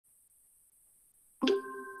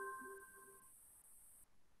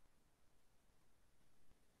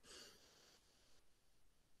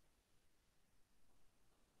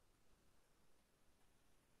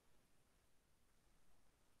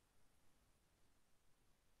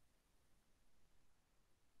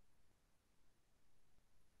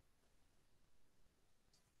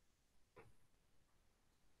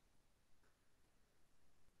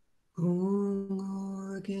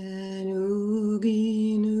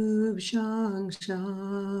nub shang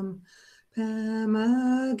sham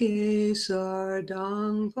pema ge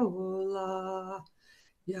sardang pola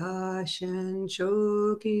yashen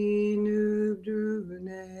choki nub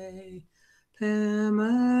drune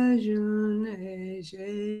pema june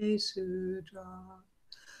je sudra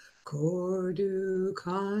Kordu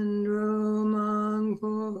kandro mang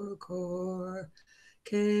kor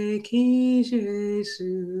ke ki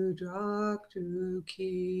jesu drak du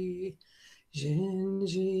ki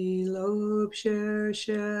jinji lob sher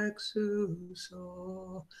shek su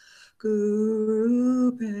so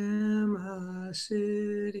guru pema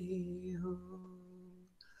city ho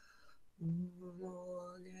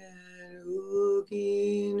morgan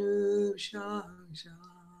ugi nub shang sham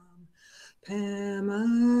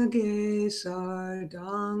Pema ge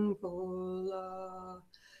sardang pola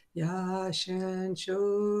yashen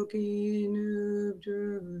choki nub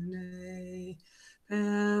drune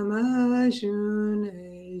Pema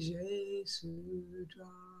june jesu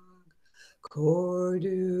drag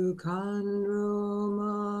kordu kandro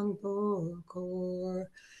mang pokor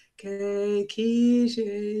ke ki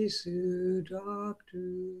jesu drag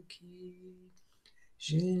du ki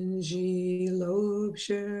Jinji lob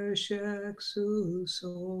sher shek su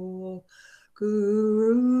so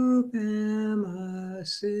guru pema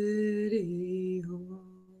city ho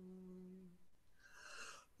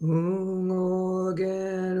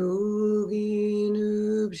organ ugi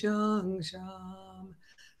nub shang sham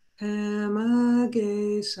pema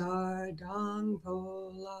ge sardang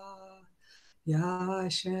pola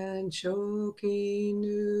yashen choki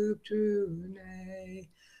nub drune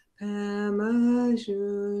Pema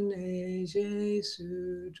june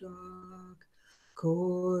jesu drak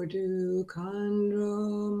kordu kandro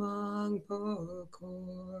mang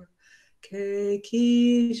pokor ke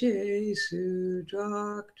ki jesu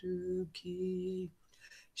drak du ki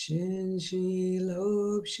shinji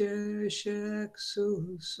lob sher shek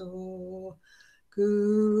su so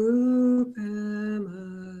guru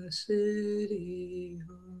pema city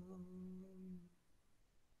ho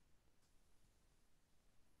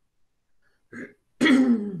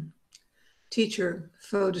Teacher,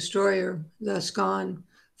 foe destroyer, thus gone,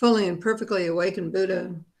 fully and perfectly awakened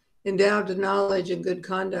Buddha, endowed with knowledge and good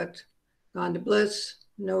conduct, gone to bliss,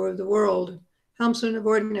 knower of the world, helmsman of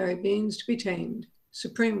ordinary beings to be tamed,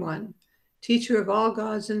 supreme one, teacher of all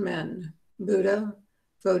gods and men, Buddha,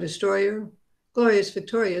 foe destroyer, glorious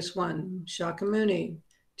victorious one, Shakyamuni,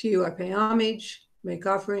 to you I pay homage, make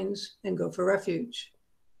offerings, and go for refuge.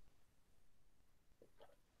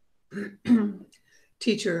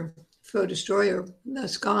 Teacher, foe destroyer,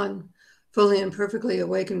 thus gone, fully and perfectly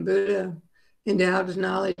awakened Buddha, endowed with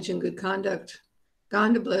knowledge and good conduct,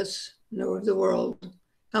 gone to bliss, knower of the world,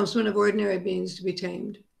 helmsman of ordinary beings to be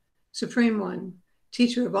tamed, supreme one,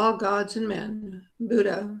 teacher of all gods and men,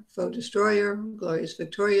 Buddha, foe destroyer, glorious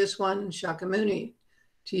victorious one, Shakyamuni,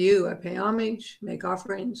 to you I pay homage, make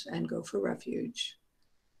offerings, and go for refuge.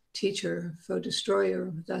 Teacher, foe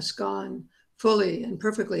destroyer, thus gone, fully and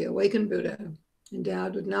perfectly awakened Buddha,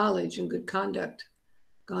 endowed with knowledge and good conduct,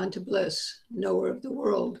 gone to bliss, knower of the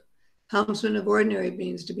world, helmsman of ordinary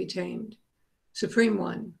beings to be tamed, supreme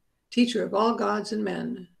one, teacher of all gods and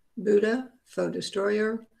men, Buddha, foe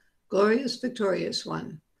destroyer, glorious victorious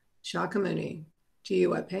one, Shakyamuni, to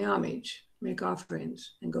you I pay homage, make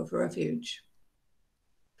offerings, and go for refuge.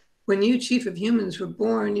 When you, chief of humans, were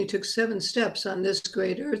born, you took 7 steps on this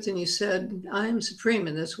great earth and you said, I am supreme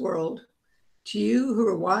in this world. To you who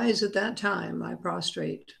were wise at that time, I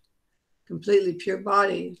prostrate. Completely pure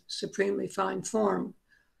body, supremely fine form,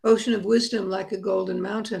 ocean of wisdom like a golden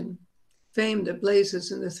mountain, fame that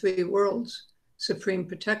blazes in the 3 worlds, supreme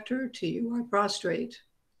protector, to you I prostrate.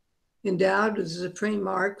 Endowed with supreme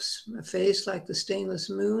marks, a face like the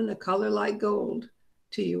stainless moon, a color like gold,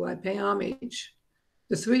 to you I pay homage.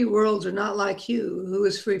 The 3 worlds are not like you, who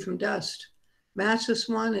is free from dust. Matchless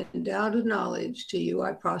one, endowed with knowledge, to you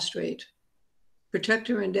I prostrate.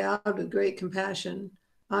 Protector endowed with great compassion,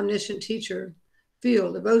 omniscient teacher,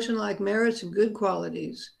 field of ocean-like merits and good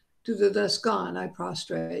qualities, to the thus gone I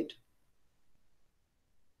prostrate.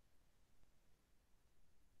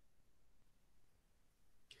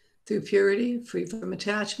 Through purity, free from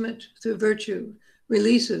attachment, through virtue,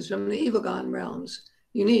 releases from the evil-gone realms,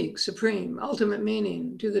 unique, supreme, ultimate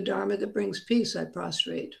meaning, to the Dharma that brings peace I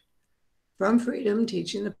prostrate. From freedom,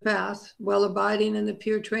 teaching the path, well abiding in the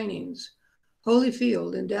pure trainings, holy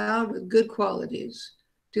field endowed with good qualities,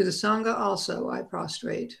 to the Sangha also I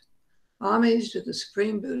prostrate. Homage to the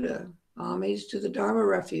Supreme Buddha, homage to the Dharma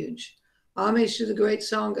refuge, homage to the great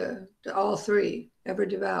Sangha, to all 3, ever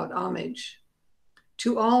devout homage.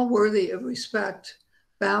 To all worthy of respect,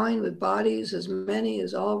 bowing with bodies as many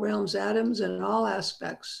as all realms' atoms and in all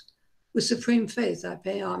aspects. With supreme faith, I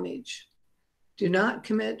pay homage. Do not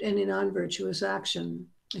commit any non-virtuous action.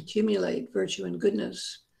 Accumulate virtue and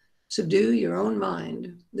goodness. Subdue your own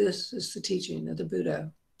mind. This is the teaching of the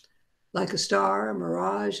Buddha. Like a star, a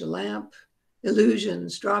mirage, a lamp,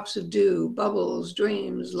 illusions, drops of dew, bubbles,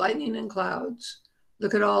 dreams, lightning, and clouds.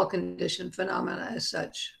 Look at all conditioned phenomena as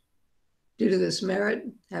such. Due to this merit,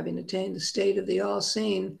 having attained the state of the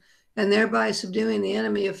all-seeing, and thereby subduing the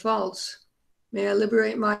enemy of faults, may I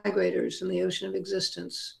liberate migrators from the ocean of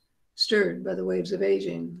existence, stirred by the waves of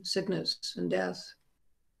aging, sickness, and death.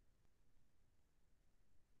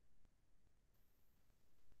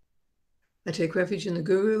 I take refuge in the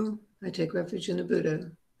Guru. I take refuge in the Buddha.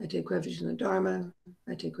 I take refuge in the Dharma.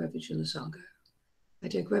 I take refuge in the Sangha. I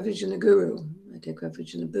take refuge in the Guru. I take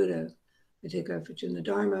refuge in the Buddha. I take refuge in the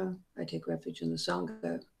Dharma. I take refuge in the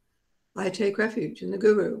Sangha. I take refuge in the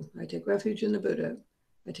Guru. I take refuge in the Buddha.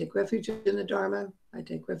 I take refuge in the Dharma. I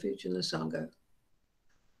take refuge in the Sangha.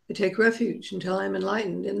 I take refuge until I am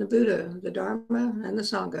enlightened in the Buddha, the Dharma, and the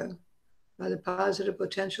Sangha. By the positive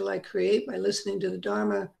potential I create by listening to the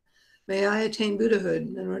Dharma, may I attain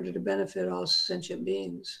Buddhahood in order to benefit all sentient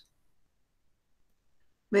beings.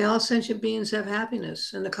 May all sentient beings have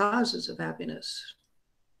happiness and the causes of happiness.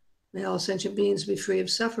 May all sentient beings be free of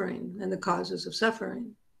suffering and the causes of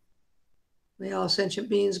suffering. May all sentient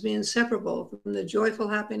beings be inseparable from the joyful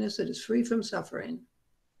happiness that is free from suffering.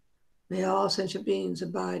 May all sentient beings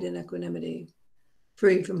abide in equanimity,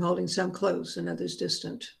 free from holding some close and others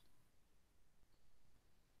distant.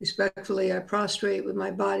 Respectfully, I prostrate with my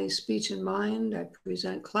body, speech, and mind. I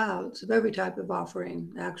present clouds of every type of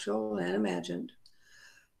offering, actual and imagined.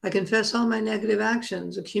 I confess all my negative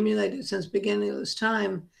actions accumulated since beginningless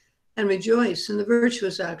time and rejoice in the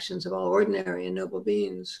virtuous actions of all ordinary and noble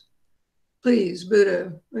beings. Please,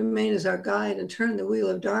 Buddha, remain as our guide and turn the wheel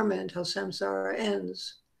of Dharma until samsara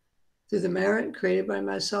ends. Through the merit created by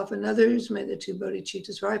myself and others, may the two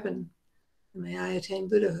bodhicittas ripen, and may I attain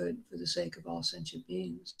Buddhahood for the sake of all sentient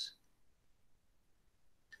beings.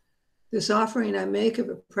 This offering I make of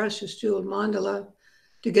a precious jeweled mandala,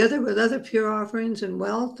 together with other pure offerings and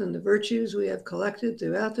wealth and the virtues we have collected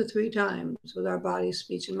throughout the three times with our body,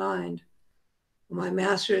 speech, and mind. My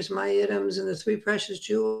masters, my items, and the three precious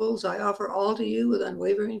jewels, I offer all to you with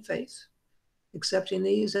unwavering faith. Accepting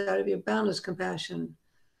these out of your boundless compassion,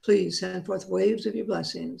 please send forth waves of your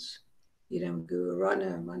blessings. Idam Guru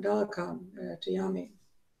Ratna Mandalakam Tayami.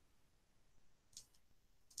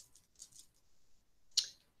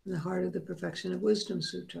 In the heart of the Perfection of Wisdom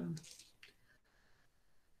Sutra.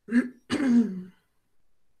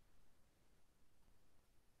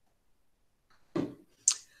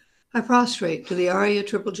 I prostrate to the Arya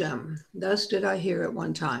Triple Gem. Thus did I hear at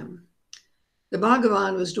one time. The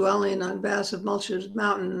Bhagavan was dwelling on Bass of Mulcher's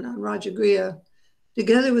mountain on Rajagriha,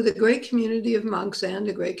 together with a great community of monks and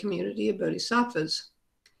a great community of bodhisattvas.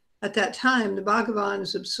 At that time, the Bhagavan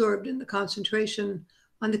was absorbed in the concentration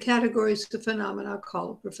on the categories of phenomena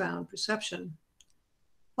called profound perception.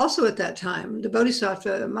 Also at that time, the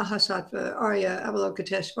Bodhisattva Mahasattva Arya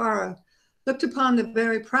Avalokiteshvara looked upon the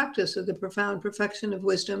very practice of the profound perfection of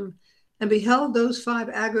wisdom and beheld those five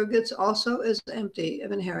aggregates also as empty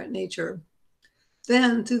of inherent nature.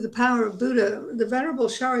 Then, through the power of Buddha, the Venerable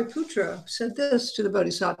Shariputra said this to the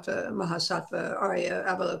Bodhisattva Mahasattva Arya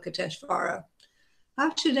Avalokiteshvara: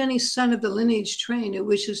 how should any son of the lineage train who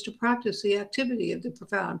wishes to practice the activity of the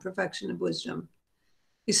profound perfection of wisdom?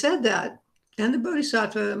 He said that, and the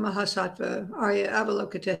Bodhisattva Mahasattva Arya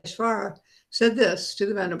Avalokiteshvara said this to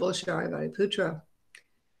the Venerable Shariputra: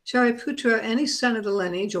 Shariputra, any son of the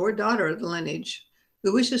lineage or daughter of the lineage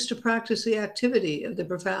who wishes to practice the activity of the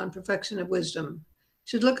profound perfection of wisdom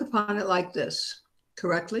should look upon it like this,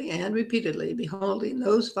 correctly and repeatedly beholding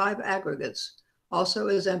those five aggregates also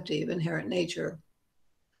as empty of inherent nature.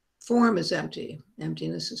 Form is empty.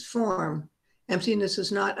 Emptiness is form. Emptiness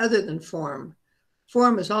is not other than form.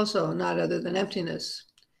 Form is also not other than emptiness.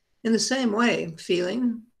 In the same way,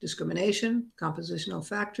 feeling, discrimination, compositional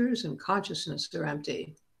factors, and consciousness are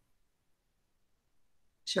empty.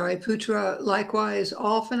 Shariputra, likewise,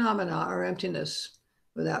 all phenomena are emptiness,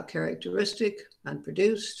 without characteristic,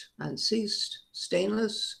 unproduced, unceased,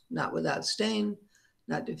 stainless, not without stain,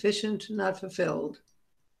 not deficient, not fulfilled.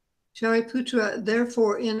 Shariputra,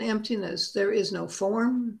 therefore, in emptiness, there is no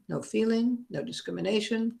form, no feeling, no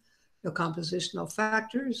discrimination, no compositional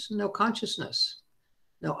factors, no consciousness,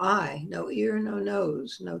 no eye, no ear, no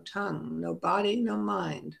nose, no tongue, no body, no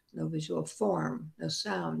mind, no visual form, no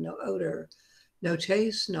sound, no odor, no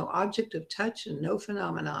taste, no object of touch, and no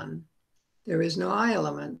phenomenon. There is no I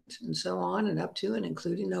element, and so on and up to and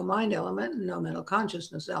including no mind element and no mental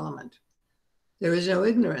consciousness element. There is no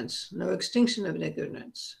ignorance, no extinction of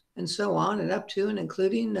ignorance, and so on and up to and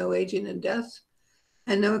including no aging and death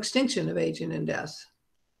and no extinction of aging and death.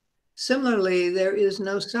 Similarly, there is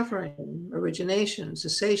no suffering, origination,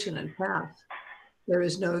 cessation, and path. There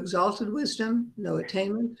is no exalted wisdom, no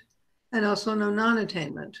attainment, and also no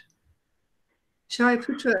non-attainment.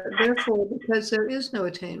 Shariputra, therefore, because there is no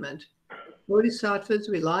attainment, Bodhisattvas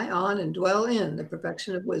rely on and dwell in the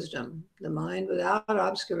perfection of wisdom, the mind without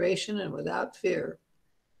obscuration and without fear.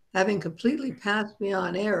 Having completely passed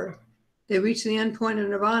beyond error, they reach the end point of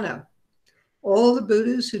nirvana. All the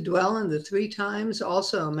Buddhas who dwell in the three times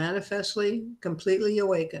also manifestly, completely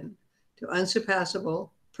awaken to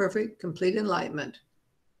unsurpassable, perfect, complete enlightenment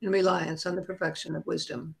in reliance on the perfection of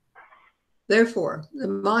wisdom. Therefore, the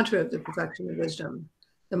mantra of the perfection of wisdom,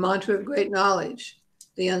 the mantra of great knowledge,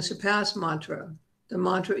 the unsurpassed mantra, the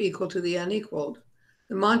mantra equal to the unequaled,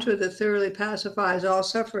 the mantra that thoroughly pacifies all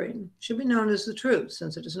suffering should be known as the truth,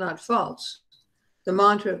 since it is not false. The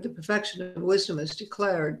mantra of the perfection of wisdom is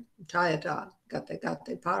declared, Tayata, Gate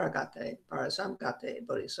Gate Paragate, Parasamgate,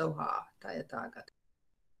 Bodhisoha, Tayata Gate.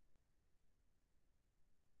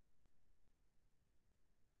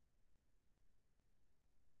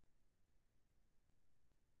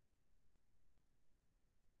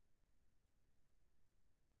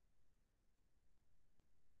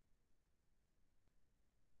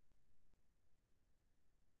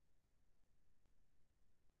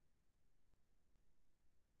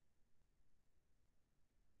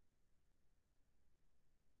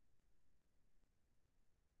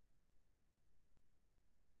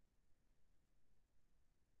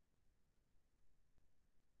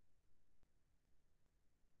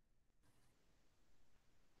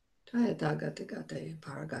 Tayata Gate Gate,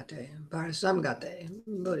 Paragate, Parasamgate,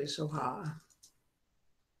 Bodhisoha.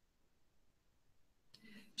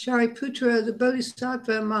 Shariputra, the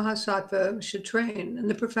Bodhisattva Mahasattva, should train in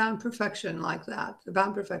the profound perfection like that, the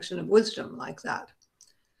profound perfection of wisdom like that.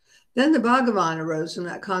 Then the Bhagavan arose in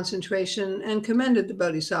that concentration and commended the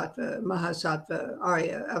Bodhisattva Mahasattva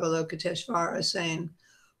Arya Avalokiteshvara, saying,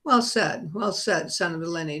 well said, son of the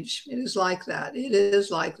lineage. It is like that. It is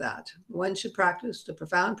like that. One should practice the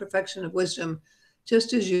profound perfection of wisdom,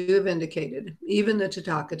 just as you have indicated. Even the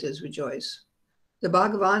Tathagatas rejoice. The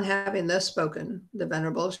Bhagavan having thus spoken, the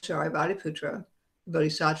Venerable Shariputra, the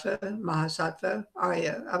Bodhisattva Mahasattva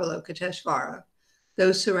Arya Avalokiteshvara,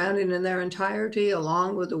 those surrounding in their entirety,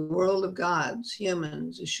 along with the world of gods,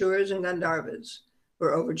 humans, Asuras, and Gandharvas,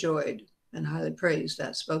 were overjoyed and highly praised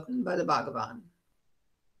that spoken by the Bhagavan.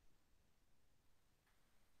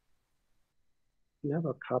 You have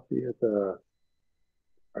a copy of the,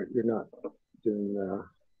 you're not doing the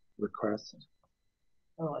request?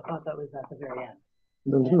 Oh, I thought that was at the very end.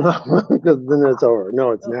 No, because then it's over.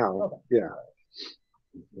 No, it's now. Okay. Yeah.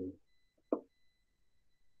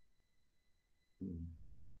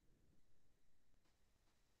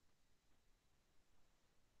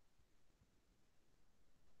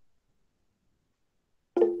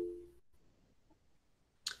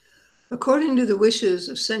 According to the wishes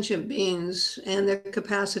of sentient beings and their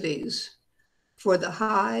capacities for the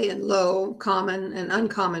high and low, common and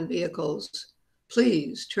uncommon vehicles,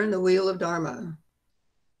 please turn the wheel of Dharma.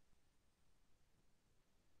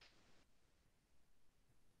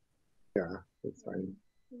 Yeah, that's fine.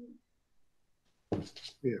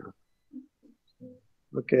 Yeah.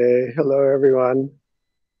 Okay, hello everyone.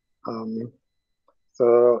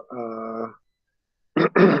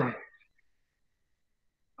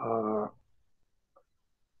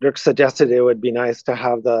 Dirk suggested it would be nice to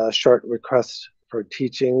have the short request for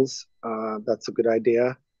teachings. That's a good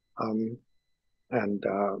idea.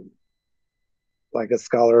 Like a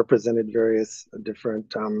scholar presented various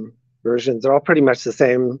different versions. They're all pretty much the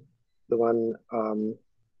same. The one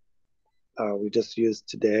we just used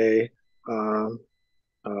today from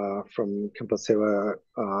Khenpo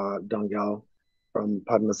Donggyal from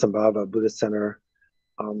Padmasambhava Buddhist Center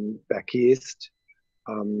back east.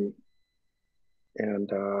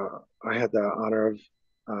 And I had the honor of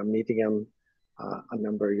meeting him a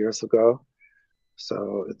number of years ago.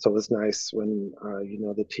 So it's always nice when you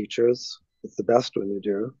know the teachers. It's the best when you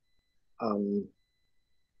do.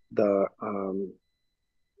 The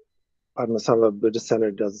Padmasambhava Buddhist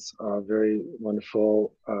Center does very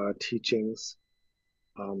wonderful teachings.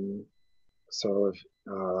 So if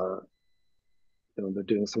you know, they're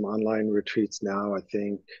doing some online retreats now, I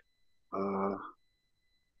think.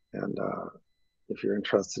 And if you're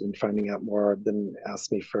interested in finding out more, then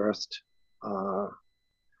ask me first.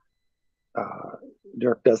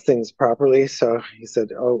 Dirk does things properly, so he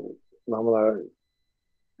said, "Oh, Lama,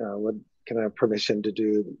 what can I have permission to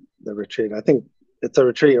do the retreat? I think it's a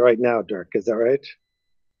retreat right now, Dirk. Is that right?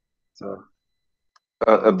 So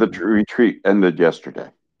the retreat ended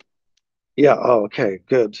yesterday. yeah. Oh, okay.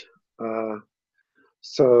 Good.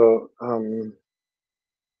 So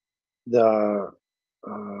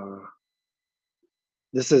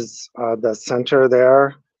this is the center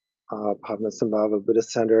there, Padmasambhava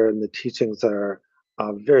Buddhist Center, and the teachings are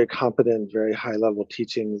very competent, very high-level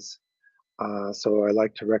teachings. So I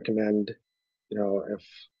like to recommend, if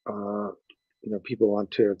people want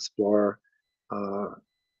to explore,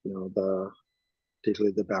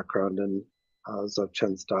 particularly the background and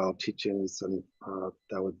Dzogchen style teachings, and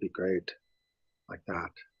that would be great, like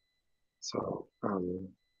that. So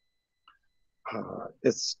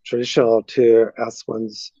it's traditional to ask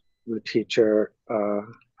one's root teacher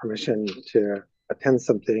permission to attend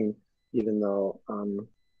something, even though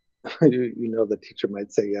the teacher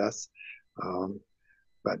might say yes.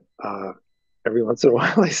 But every once in a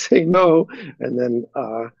while I say no, and then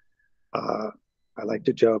I like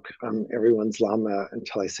to joke, I'm everyone's Lama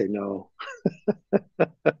until I say no.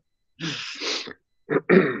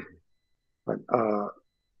 But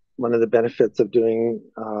one of the benefits of doing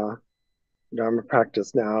Dharma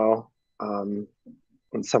practice now in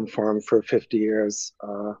some form for 50 years,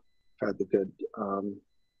 I've had the good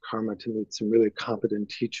karma to meet some really competent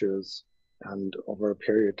teachers. And over a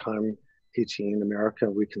period of time teaching in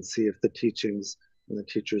America, we can see if the teachings and the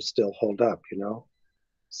teachers still hold up,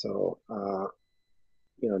 So,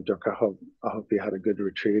 Dirk, I hope you had a good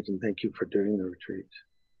retreat, and thank you for doing the retreat.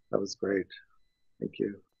 That was great. Thank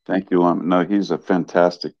you. Thank you, Lama. No, he's a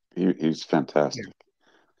fantastic. He's fantastic.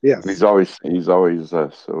 Yes. He's always he's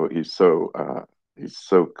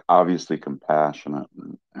so obviously compassionate,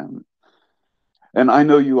 and I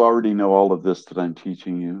know you already know all of this that I'm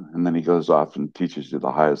teaching you, and then he goes off and teaches you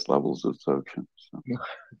the highest levels of Dzogchen. So.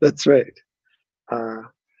 That's right.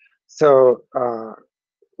 So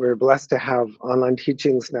we're blessed to have online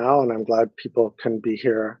teachings now, and I'm glad people can be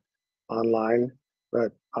here online.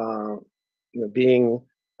 But being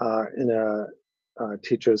in a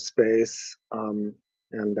teacher's space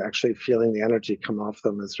and actually feeling the energy come off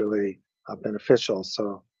them is really beneficial.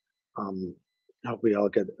 So I hope we all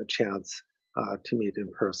get a chance to meet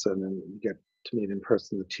in person, and get to meet in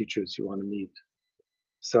person the teachers you want to meet.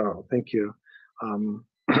 So thank you.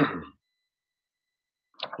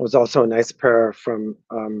 It was also a nice prayer from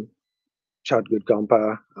Chadgud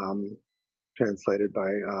Gompa, translated by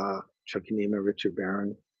Chokinima Richard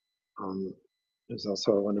Barron. Who's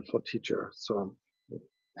also a wonderful teacher. So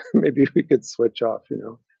maybe we could switch off,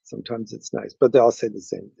 sometimes it's nice, but they all say the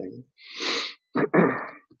same thing.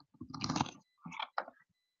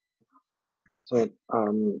 So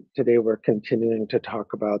today we're continuing to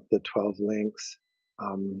talk about the 12 links,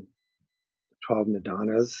 12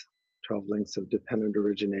 nidanas, 12 links of dependent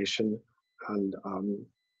origination. And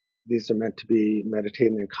these are meant to be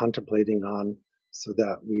meditating and contemplating on, so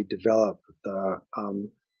that we develop the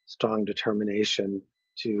strong determination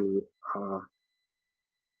to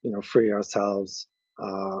free ourselves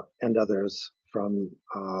and others from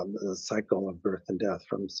the cycle of birth and death,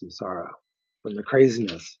 from samsara, from the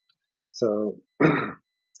craziness. So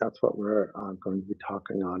that's what we're going to be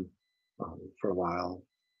talking on for a while.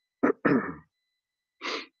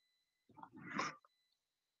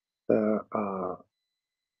 The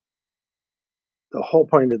whole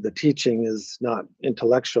point of the teaching is not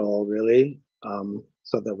intellectual, really,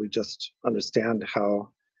 so that we just understand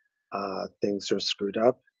how things are screwed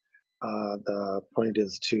up. The point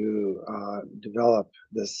is to develop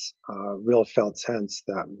this real felt sense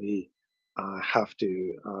that we have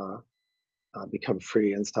to become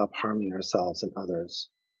free and stop harming ourselves and others.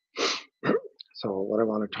 So what I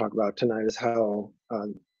want to talk about tonight is how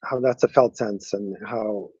that's a felt sense, and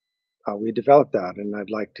how we develop that. And I'd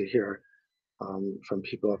like to hear from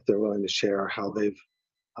people, if they're willing to share, how they've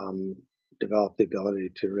developed the ability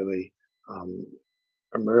to really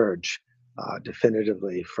emerge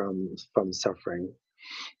definitively from suffering.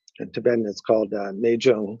 In Tibetan, it's called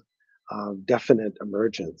Nejung, definite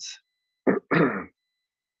emergence.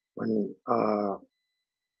 When I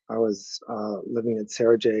was living at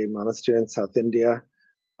Sarajay Monastery in South India,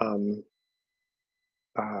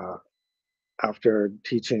 after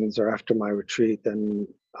teachings or after my retreat, then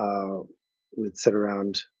we'd sit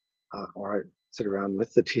around, or I'd sit around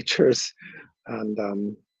with the teachers,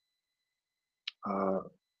 and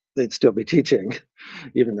they'd still be teaching,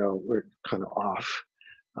 even though we're kind of off,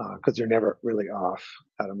 because you're never really off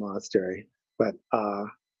at a monastery. But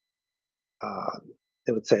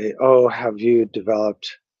they would say, "Oh, have you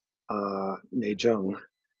developed Nejung?"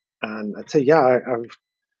 And I'd say, "Yeah,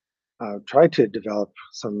 try to develop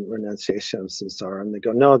some renunciation of samsara, and they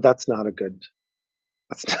go, no, that's not a good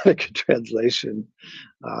translation.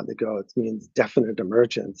 They go, it means definite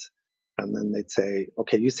emergence. And then they'd say,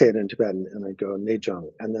 okay, you say it in Tibetan, and I go,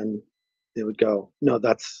 Nejung. And then they would go, no,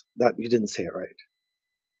 you didn't say it right.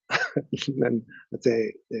 And then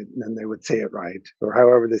then they would say it right, or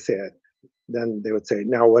however they say it. Then they would say,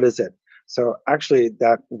 now what is it? So actually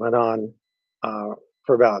that went on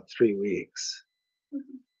for about 3 weeks.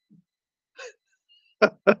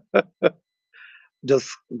 Just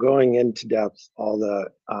going into depth, all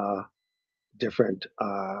the different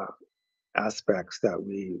aspects that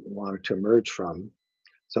we wanted to emerge from.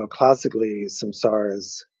 So classically, samsara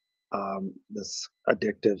is this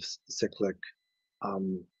addictive, cyclic,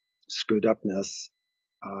 screwed upness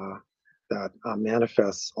that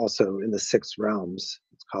manifests also in the 6 realms.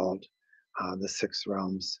 It's called the 6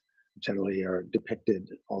 realms. Generally are depicted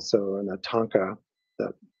also in a tanka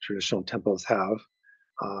that traditional temples have.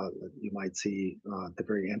 You might see at the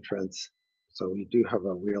very entrance. So we do have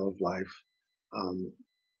a wheel of life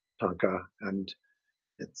tanka, and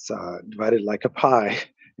it's divided like a pie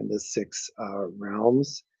into 6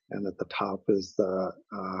 realms. And at the top is the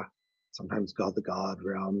sometimes called the God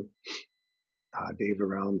realm, Deva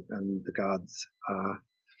realm, and the gods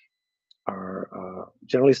are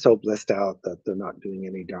generally so blissed out that they're not doing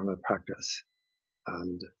any dharma practice.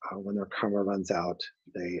 And when their karma runs out,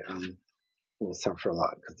 they will suffer a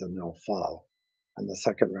lot because then they'll fall. And the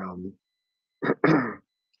second realm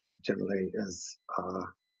generally is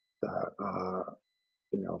the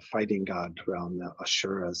fighting god realm, the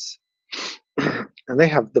Asuras. And they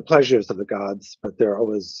have the pleasures of the gods, but they're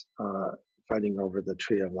always fighting over the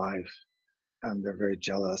tree of life, and they're very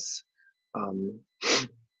jealous.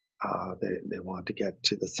 They want to get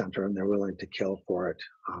to the center, and they're willing to kill for it.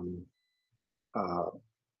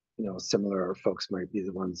 Similar folks might be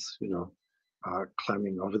the ones,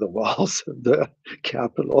 climbing over the walls of the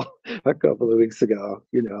Capitol a couple of weeks ago.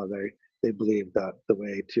 They believe that the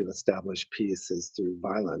way to establish peace is through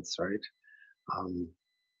violence, right?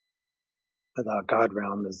 The God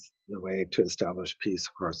realm is the way to establish peace,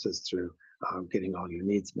 of course, is through getting all your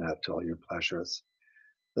needs met, all your pleasures.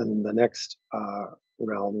 Then the next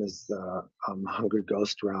realm is the hungry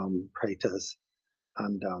ghost realm, pretas,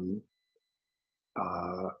 and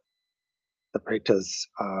the pretas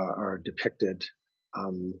are depicted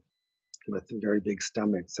with very big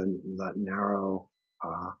stomachs and narrow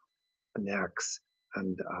necks,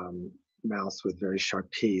 and mouths with very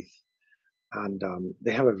sharp teeth. And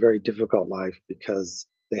they have a very difficult life because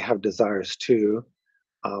they have desires too,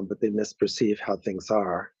 but they misperceive how things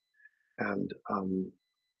are. And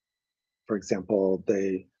for example,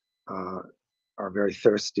 they are very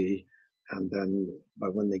thirsty,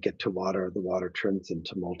 but when they get to water, the water turns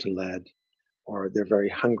into molten lead. Or they're very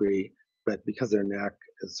hungry, but because their neck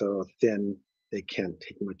is so thin, they can't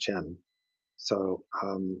take much in. So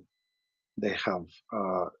they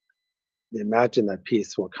imagine that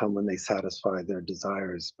peace will come when they satisfy their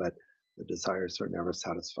desires, but the desires are never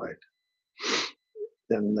satisfied.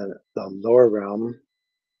 Then the lower realm,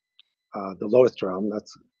 the lowest realm,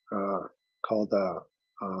 that's called the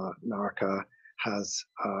Naraka, has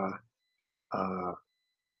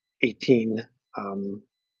 18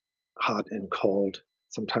 hot and cold,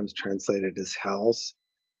 sometimes translated as hells.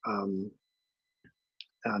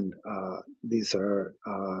 And these are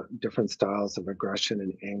different styles of aggression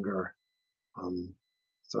and anger.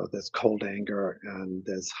 So there's cold anger and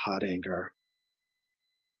there's hot anger.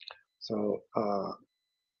 So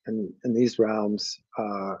in these realms,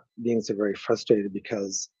 beings are very frustrated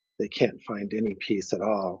because they can't find any peace at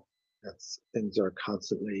all. Things are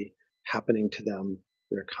constantly happening to them.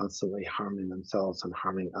 They're constantly harming themselves and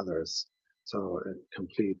harming others. So a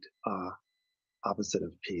complete opposite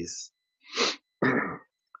of peace.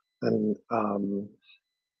 And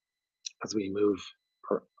as we move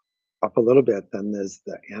up a little bit, then there's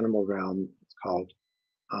the animal realm. It's called,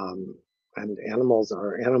 and animals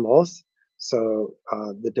are animals. So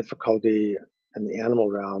the difficulty in the animal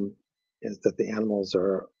realm is that the animals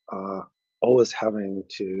are always having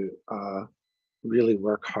to really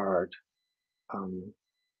work hard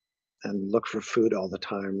and look for food all the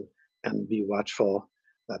time and be watchful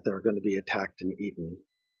that they're going to be attacked and eaten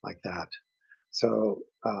like that. So,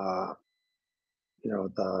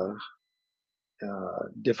 the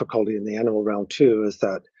difficulty in the animal realm too is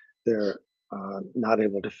that they're not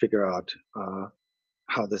able to figure out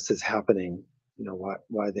how this is happening,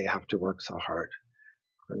 why they have to work so hard.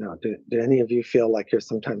 I don't know, do any of you feel like you're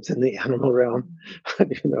sometimes in the animal realm?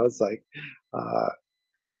 It's like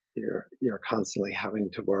you're constantly having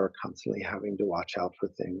to work, constantly having to watch out for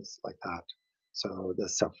things like that. So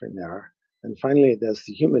there's suffering there. And finally, there's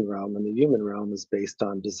the human realm, and the human realm is based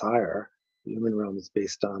on desire. The human realm is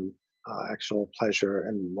based on actual pleasure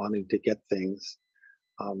and wanting to get things.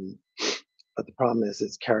 But the problem is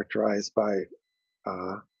it's characterized by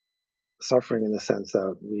suffering in the sense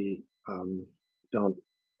that we don't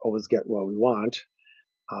always get what we want.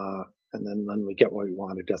 And then when we get what we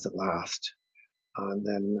want, it doesn't last. And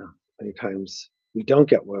then many times we don't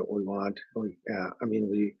get what we want.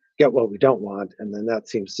 We get what we don't want, and then that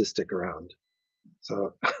seems to stick around.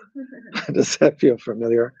 So does that feel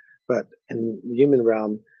familiar? But in the human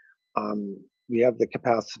realm, we have the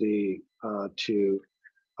capacity to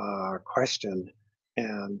question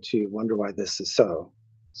and to wonder why this is so.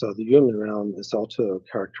 So the human realm is also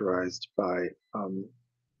characterized by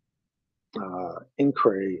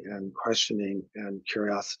inquiry and questioning and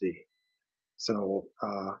curiosity. So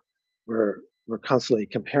we're constantly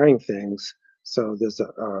comparing things. So there's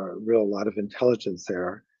a real lot of intelligence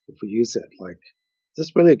there if we use it. Like, is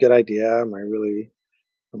this really a good idea? Am I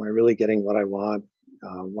really getting what I want?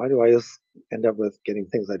 Why do I just end up with getting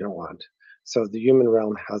things I don't want? So the human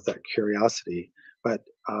realm has that curiosity, but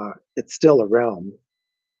it's still a realm.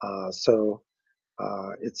 So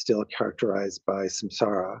it's still characterized by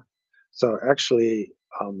samsara. So actually,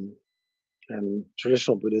 in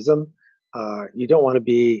traditional Buddhism, you don't want to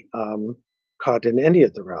be caught in any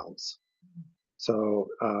of the realms. So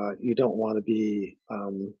you don't want to be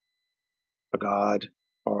a god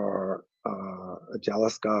or a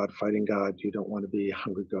jealous god, fighting god. You don't want to be a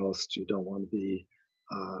hungry ghost. You don't want to be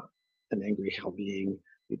an angry hell being.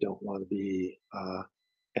 You don't want to be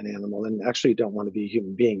an animal. And actually, you don't want to be a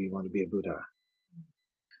human being. You want to be a Buddha.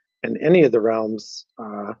 In any of the realms,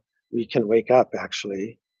 we can wake up,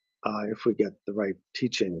 actually, if we get the right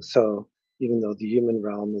teaching. So even though the human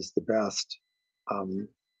realm is the best,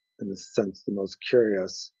 in the sense the most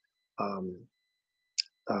curious,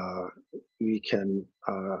 we can,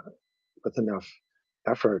 with enough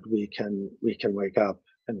effort, we can wake up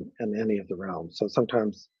in any of the realms. So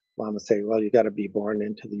sometimes lamas say, well, you got to be born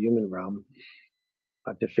into the human realm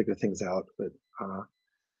to figure things out, but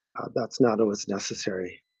that's not always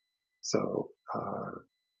necessary. So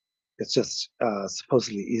it's just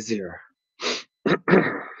supposedly easier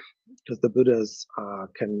because the Buddhas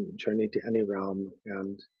can journey to any realm,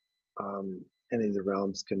 and any of the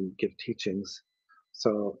realms can give teachings.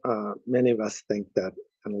 So many of us think that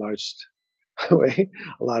in a large way,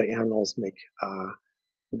 a lot of animals make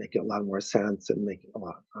a lot more sense and make a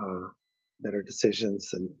lot better decisions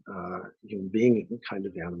than human being kind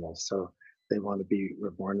of animals. So they want to be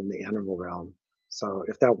reborn in the animal realm. So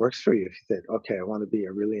if that works for you, if you think, okay, I want to be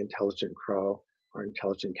a really intelligent crow or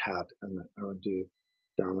intelligent cat, and I want to do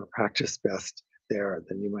Dharma practice best there,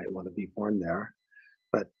 then you might want to be born there.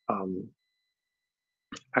 But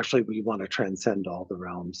actually, we want to transcend all the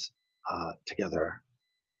realms together.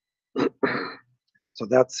 So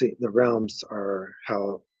that's the realms are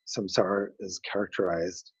how samsara is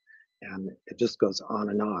characterized, and it just goes on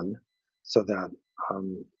and on, so that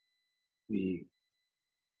we,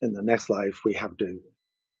 in the next life, we have to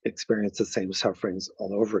experience the same sufferings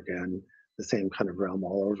all over again, the same kind of realm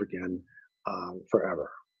all over again, forever.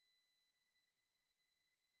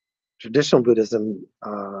 Traditional Buddhism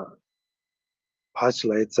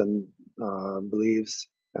postulates and believes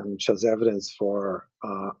and shows evidence for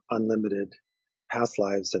unlimited past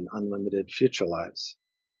lives and unlimited future lives.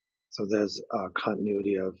 So there's a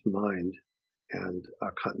continuity of mind and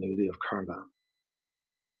a continuity of karma.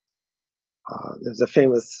 There's a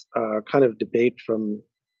famous kind of debate from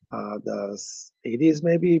the 80s,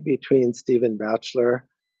 maybe, between Stephen Batchelor,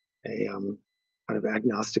 a kind of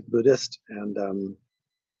agnostic Buddhist, and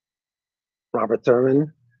Robert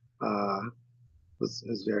Thurman,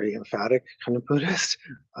 was very emphatic kind of Buddhist.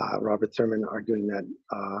 Robert Thurman arguing that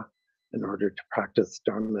in order to practice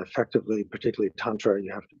Dharma effectively, particularly Tantra,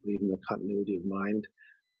 you have to believe in the continuity of mind.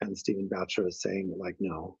 And Stephen Batchelor is saying, like,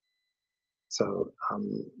 no. So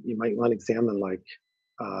you might want to examine, like,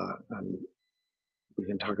 we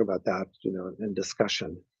can talk about that, in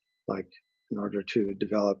discussion. Like, in order to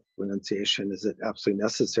develop renunciation, is it absolutely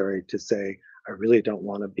necessary to say, I really don't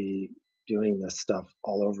want to be doing this stuff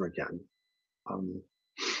all over again?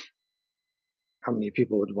 How many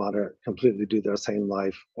people would want to completely do their same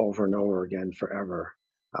life over and over again forever?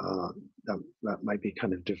 That might be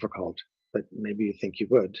kind of difficult, but maybe you think you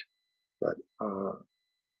would. But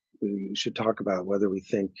we should talk about whether we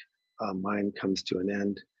think mind comes to an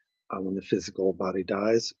end when the physical body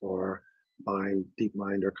dies, or mind, deep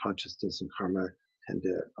mind, or consciousness and karma tend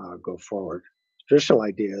to go forward. Traditional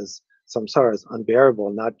ideas, samsara is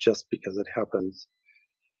unbearable, not just because it happens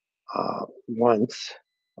once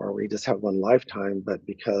or we just have one lifetime, but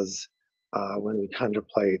because when we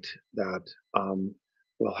contemplate that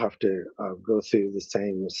we'll have to go through the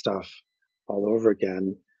same stuff all over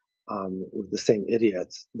again with the same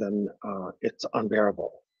idiots, then it's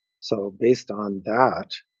unbearable. So based on that,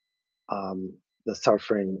 the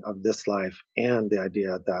suffering of this life and the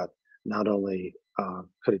idea that not only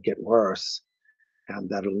could it get worse and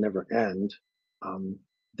that it'll never end,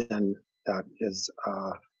 then that is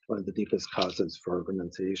one of the deepest causes for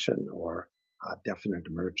renunciation or definite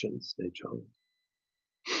emergence, Nechung.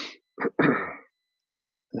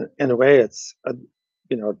 In a way, it's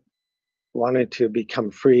wanting to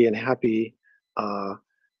become free and happy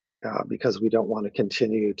because we don't want to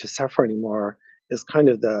continue to suffer anymore is kind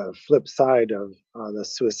of the flip side of the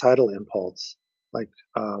suicidal impulse. Like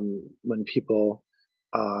when people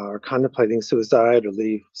are contemplating suicide or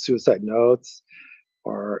leave suicide notes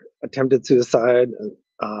or attempted suicide.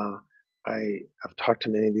 I have talked to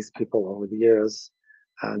many of these people over the years,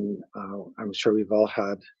 and I'm sure we've all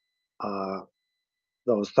had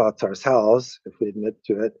those thoughts ourselves if we admit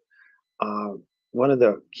to it. One of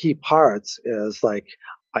the key parts is like,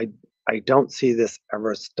 I don't see this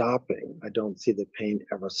ever stopping. I don't see the pain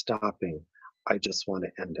ever stopping. I just want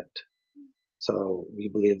to end it. So we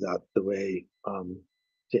believe that the way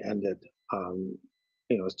to end it,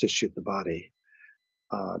 is to shoot the body.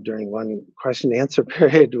 During one question and answer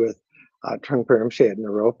period with Trungpa Rinpoche at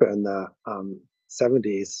Naropa in the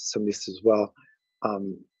 70s, somebody says, well,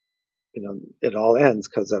 it all ends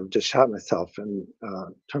because I've just shot myself. And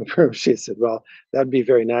Trungpa Rinpoche said, well, that'd be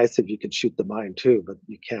very nice if you could shoot the mind too, but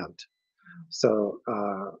you can't. So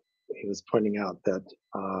he was pointing out that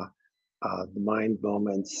the mind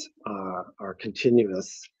moments are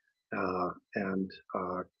continuous and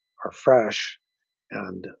are fresh,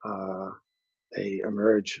 and they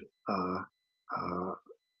emerge,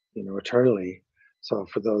 eternally. So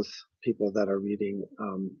for those people that are reading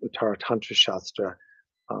Uttara Tantra Shastra,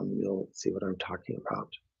 you'll see what I'm talking about.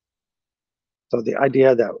 So the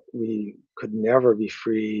idea that we could never be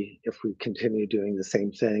free if we continue doing the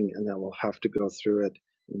same thing, and that we'll have to go through it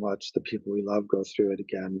and watch the people we love go through it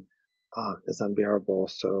again is unbearable.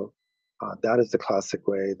 So that is the classic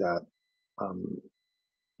way that,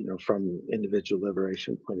 from individual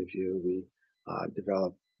liberation point of view, we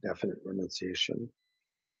develop definite renunciation.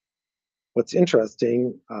 What's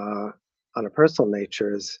interesting on a personal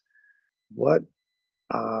nature is what,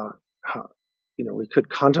 how, we could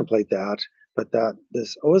contemplate that, but that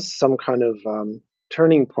there's always some kind of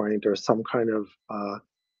turning point or some kind of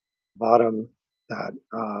bottom that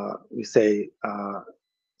we say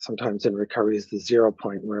sometimes in recovery is the 0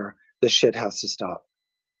 point where the shit has to stop.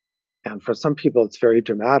 And for some people, it's very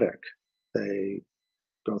dramatic. They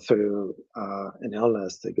go through an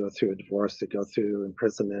illness, they go through a divorce, they go through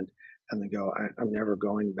imprisonment, and they go, I'm never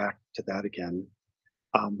going back to that again.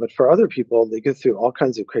 But for other people, they go through all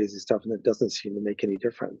kinds of crazy stuff and it doesn't seem to make any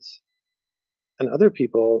difference. And other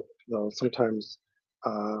people, sometimes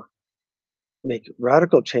make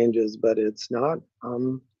radical changes, but it's not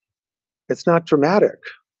dramatic.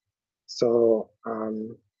 So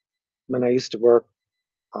when I used to work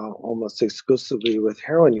almost exclusively with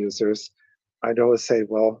heroin users, I'd always say,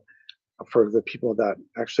 well, for the people that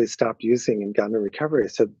actually stopped using and got into recovery, I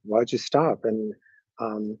said, why'd you stop? And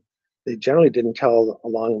they generally didn't tell a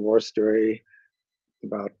long war story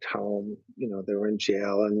about how, they were in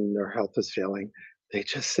jail and their health was failing. They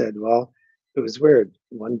just said, well, it was weird.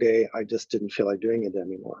 One day I just didn't feel like doing it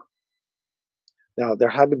anymore. Now, there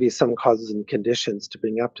had to be some causes and conditions to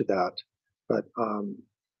bring up to that, but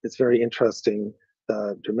it's very interesting,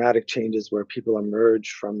 the dramatic changes where people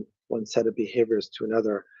emerge from one set of behaviors to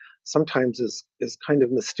another sometimes is kind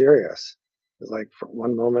of mysterious. It's like for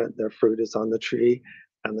one moment their fruit is on the tree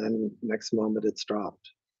and then next moment it's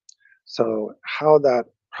dropped. So how that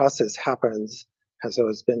process happens has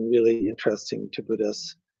always been really interesting to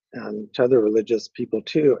Buddhists and to other religious people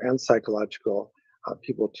too, and psychological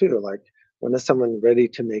people too. Like, when is someone ready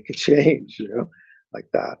to make a change, like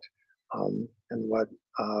that? And what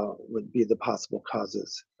would be the possible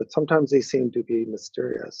causes? But sometimes they seem to be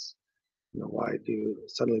mysterious. Why do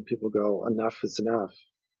suddenly people go, enough is enough?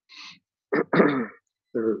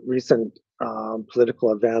 The recent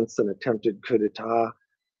political events and attempted coup d'etat,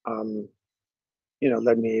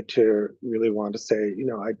 led me to really want to say,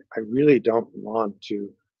 I really don't want to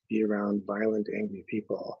be around violent, angry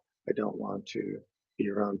people. I don't want to be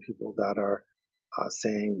around people that are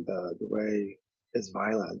saying the way is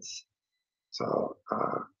violence. So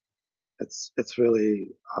it's really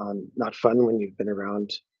not fun when you've been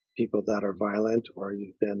around people that are violent or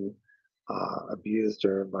you've been abused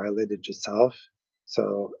or violated yourself.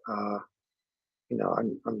 So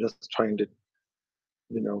I'm just trying to,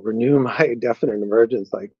 renew my definite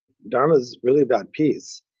emergence. Like Dharma is really about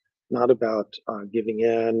peace, not about giving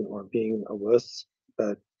in or being a wuss,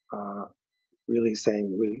 but really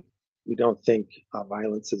saying we don't think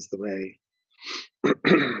violence is the way.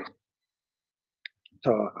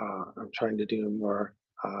 So I'm trying to do more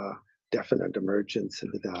definite emergence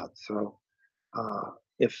into that. So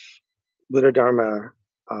if Buddha Dharma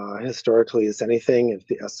historically is anything, if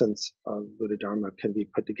the essence of Buddha Dharma can be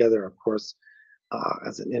put together, of course,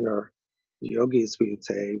 as an inner yogis, we would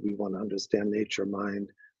say we want to understand nature, mind.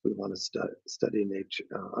 We want to study nature,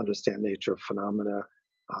 understand nature, phenomena,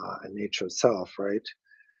 and nature itself, right?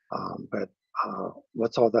 But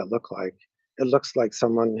what's all that look like? It looks like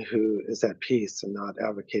someone who is at peace and not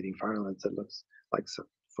advocating violence. It looks like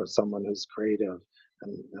for someone who's creative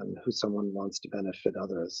and who someone wants to benefit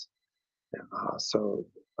others. So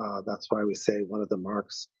that's why we say one of the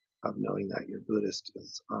marks of knowing that you're Buddhist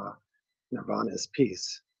is nirvana is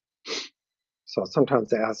peace. So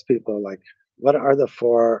sometimes I ask people, like, what are the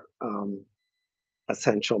four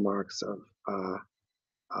essential marks of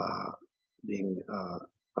being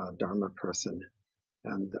a Dharma person?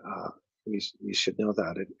 And we should know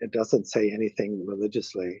that. It doesn't say anything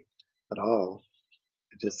religiously at all.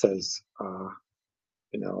 It just says,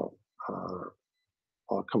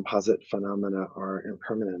 all composite phenomena are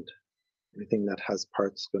impermanent. Everything that has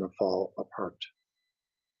parts is going to fall apart.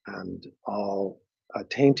 And all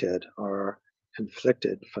tainted or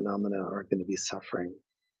conflicted phenomena are going to be suffering.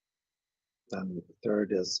 And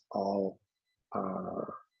third is all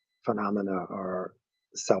phenomena are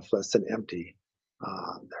selfless and empty.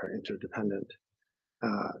 They're interdependent.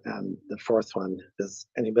 And the fourth one, does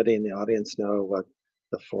anybody in the audience know what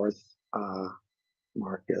the fourth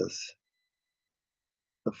mark is?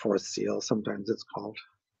 The fourth seal, sometimes it's called.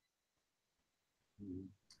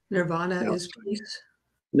 Nirvana is peace.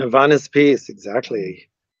 Nirvana is peace, exactly.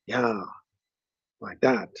 Yeah, like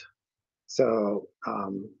that. So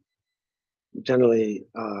generally,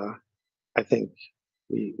 I think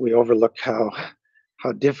we overlook how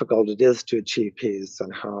difficult it is to achieve peace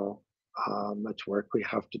and how much work we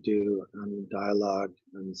have to do and dialogue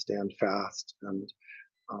and stand fast and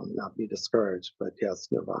not be discouraged. But yes,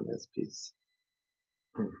 nirvana is peace.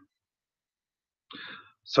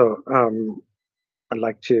 So I'd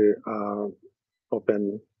like to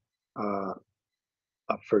open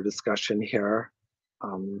up for discussion here.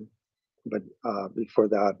 But before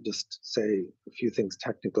that, just say a few things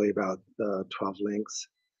technically about the 12 links.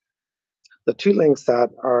 The two links that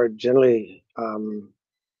are generally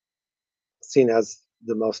seen as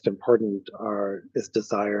the most important is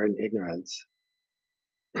desire and ignorance.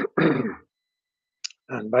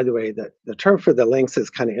 And by the way, the term for the links is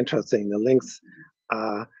kind of interesting. The links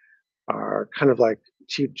are kind of like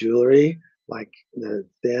cheap jewelry, like they're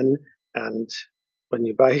thin, and when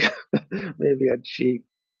you buy maybe a cheap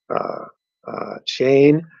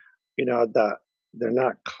chain, they're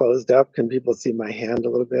not closed up. Can people see my hand a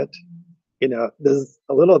little bit? There's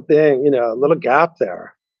a little thing, a little gap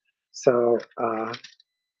there. So I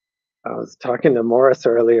was talking to Morris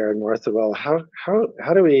earlier, and Morris said, "Well, how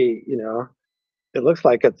do we, it looks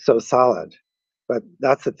like it's so solid, but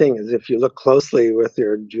that's the thing is if you look closely with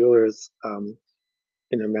your jeweler's,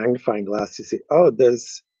 magnifying glass, you see, oh,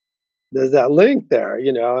 there's that link there,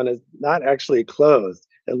 and it's not actually closed.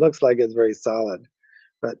 It looks like it's very solid,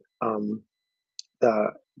 but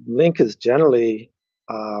the link is generally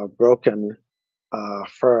broken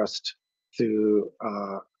first through,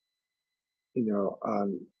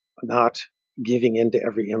 not giving in to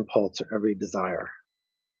every impulse or every desire.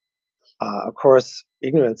 Of course,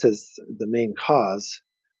 ignorance is the main cause,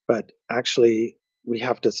 but actually we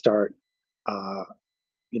have to start,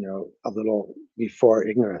 a little before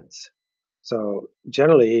ignorance. So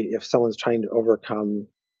generally, if someone's trying to overcome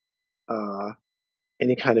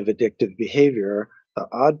any kind of addictive behavior, the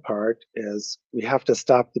odd part is we have to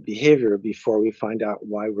stop the behavior before we find out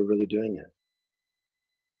why we're really doing it.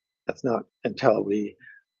 That's not until we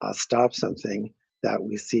stop something that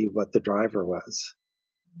we see what the driver was.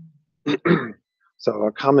 So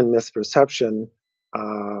a common misperception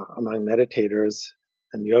among meditators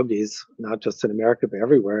and yogis, not just in America, but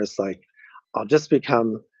everywhere, is like, I'll just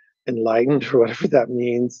become enlightened or whatever that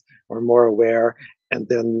means, or more aware, and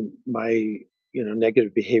then my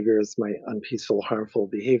negative behaviors, my unpeaceful, harmful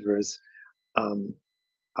behaviors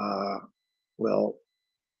will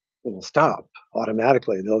stop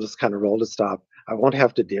automatically. They'll just kind of roll to stop. I won't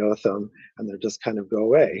have to deal with them, and they'll just kind of go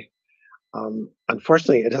away.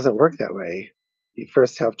 Unfortunately, it doesn't work that way. You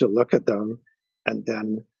first have to look at them and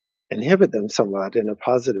then inhibit them somewhat in a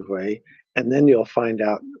positive way, and then you'll find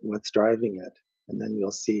out what's driving it. and then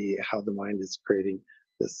you'll see how the mind is creating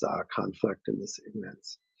this conflict and this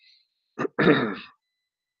ignorance.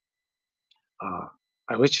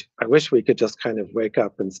 I wish we could just kind of wake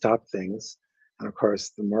up and stop things. And of course,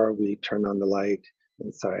 the more we turn on the light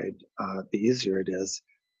inside, the easier it is.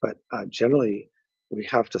 But generally, we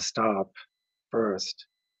have to stop first,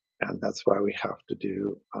 and that's why we have to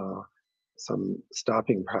do some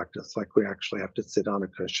stopping practice. Like we actually have to sit on a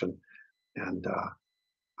cushion and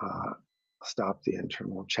stop the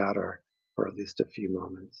internal chatter for at least a few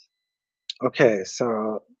moments. Okay,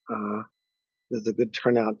 so there's a good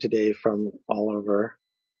turnout today from all over,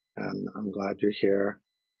 and I'm glad you're here,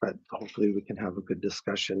 but hopefully we can have a good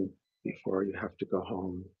discussion before you have to go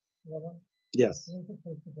home. Well, Yes. I think it's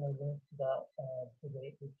supposed to go with that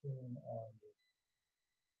debate between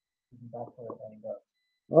Bachelor and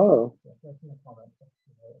Oh, that's in the comments.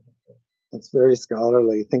 that's very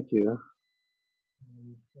scholarly. Thank you.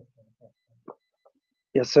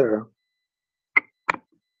 Yes, sir.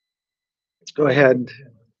 Go ahead.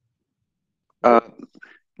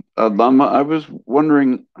 Lama, I was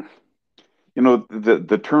wondering,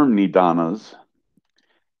 the term nidanas,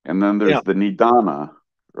 and then there's the nidana,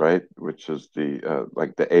 right? Which is the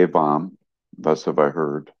like the avam, thus have I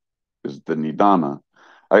heard, is the nidana.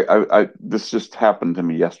 This just happened to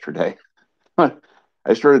me yesterday.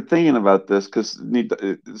 I started thinking about this because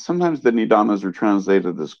sometimes the nidanas are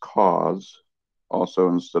translated as cause, also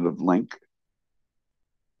instead of link.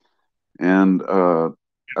 And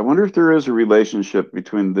I wonder if there is a relationship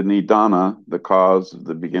between the nidana, the cause of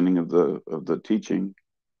the beginning of the teaching,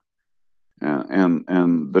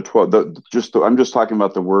 and the 12. I'm just talking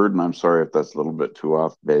about the word, and I'm sorry if that's a little bit too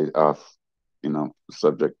off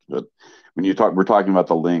subject. But when we're talking about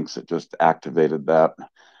the links, it just activated that.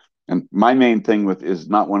 And my main thing is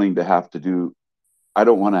not wanting to have to do. I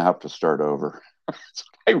don't want to have to start over.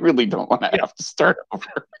 I really don't want to have to start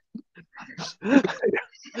over.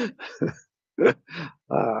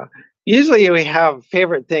 Usually we have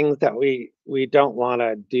favorite things that we don't want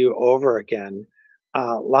to do over again.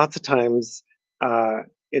 Lots of times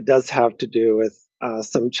it does have to do with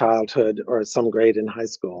some childhood or some grade in high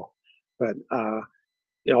school. But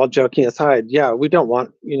all joking aside, yeah, we don't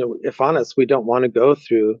want, if honest, we don't want to go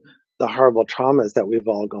through the horrible traumas that we've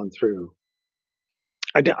all gone through.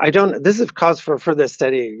 I don't, this is cause for further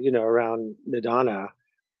study, around Nidana.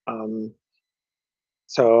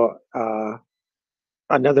 So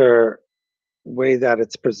another way that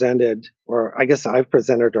it's presented, or I guess I've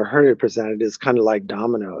presented or heard it presented, is kind of like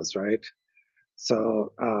dominoes, right?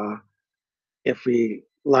 So if we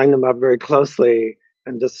line them up very closely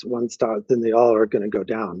and just one starts, then they all are going to go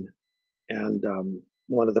down. And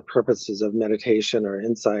one of the purposes of meditation or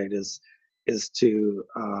insight is to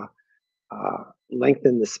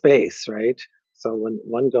lengthen the space, right? So when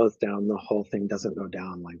one goes down, the whole thing doesn't go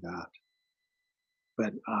down like that.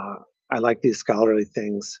 But I like these scholarly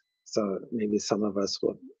things, so maybe some of us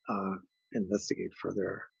will investigate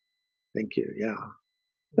further. Thank you.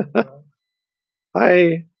 Yeah.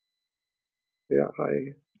 Hi. Yeah.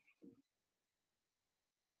 Hi.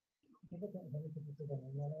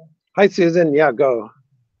 Hi, Susan. Yeah, go.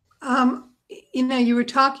 You were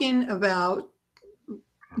talking about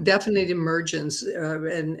definite emergence,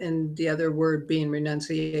 and the other word being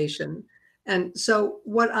renunciation. And so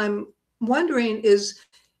what I'm wondering is,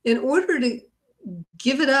 in order to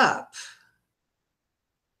give it up,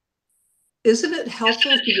 isn't it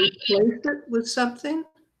helpful to replace it with something?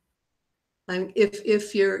 And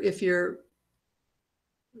if you're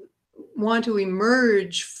want to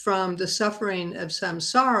emerge from the suffering of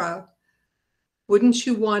samsara, wouldn't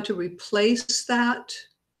you want to replace that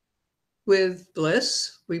with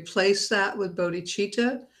bliss, replace that with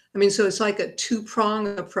bodhicitta? I mean, so it's like a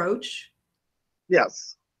two-pronged approach.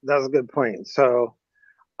 Yes, that's a good point. So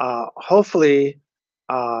hopefully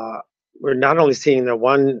we're not only seeing the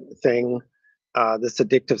one thing, this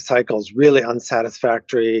addictive cycle is really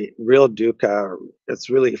unsatisfactory, real dukkha, it's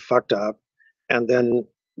really fucked up. And then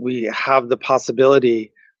we have the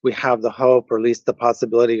possibility, we have the hope, or at least the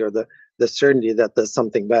possibility or the certainty that there's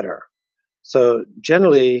something better. So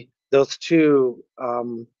generally, those two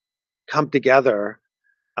come together,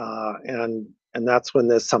 and that's when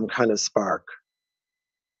there's some kind of spark.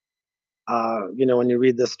 When you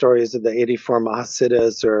read the stories of the 84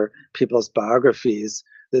 Mahasiddhas or people's biographies,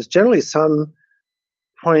 there's generally some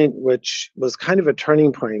point which was kind of a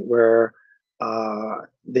turning point where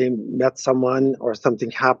they met someone or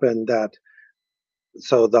something happened that,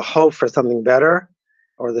 so the hope for something better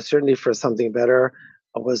or the certainty for something better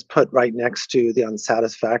was put right next to the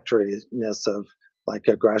unsatisfactoriness of like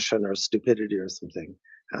aggression or stupidity or something.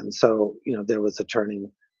 And so, there was a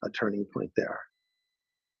turning point there.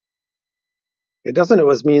 it doesn't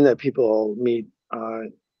always mean that people meet.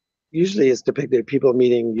 Usually, it's depicted people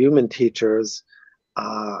meeting human teachers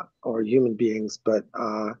or human beings, but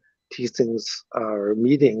teachings or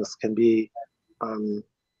meetings can be,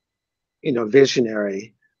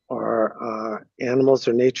 visionary, or animals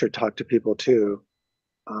or nature talk to people too.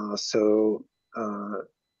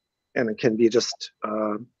 And it can be just,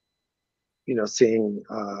 seeing,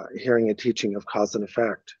 hearing a teaching of cause and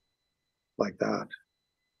effect like that.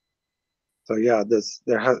 So yeah, there's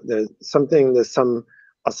some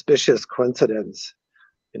auspicious coincidence,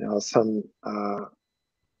 some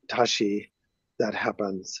tashi that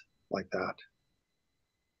happens like that.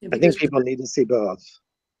 Yeah, I think people need to see both.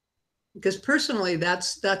 Because personally,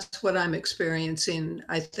 that's what I'm experiencing,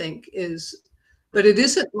 I think, but it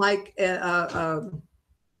isn't like a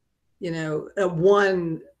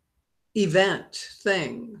one event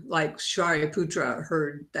thing, like Shariputra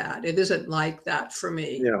heard that. It isn't like that for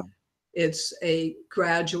me. Yeah. It's a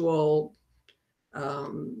gradual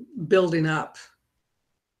building up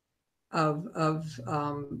of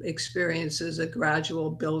experiences, a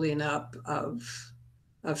gradual building up of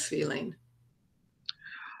feeling.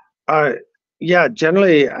 Yeah,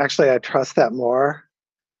 generally, actually, I trust that more.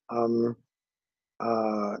 Ones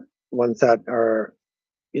that are,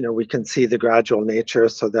 we can see the gradual nature,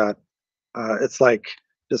 so that it's like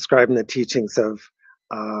describing the teachings of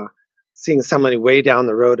seeing somebody way down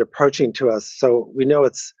the road approaching to us. So we know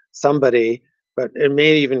it's somebody, but it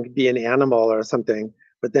may even be an animal or something.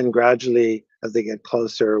 But then gradually, as they get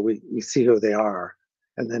closer, we see who they are,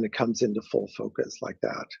 and then it comes into full focus like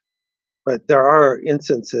that. But there are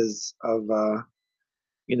instances of,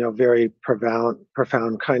 very profound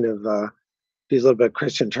kind of, these little bit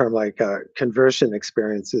Christian term, like conversion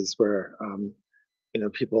experiences where,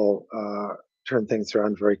 people turn things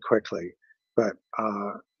around very quickly. But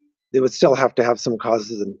they would still have to have some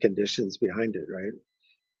causes and conditions behind it, right?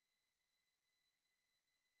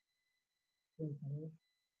 Mhm.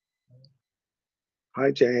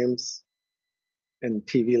 Hi, James, in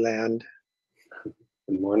TV land.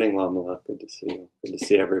 Good morning, Lama. Good to see you. Good to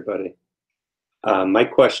see everybody. My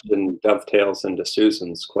question dovetails into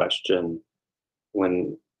Susan's question.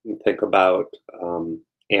 When you think about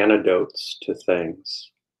antidotes to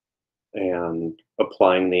things and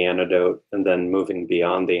applying the antidote and then moving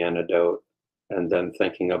beyond the antidote, and then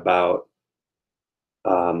thinking about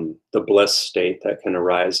the bliss state that can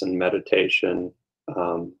arise in meditation,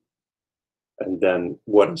 and then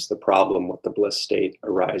what is the problem with the bliss state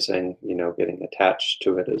arising, getting attached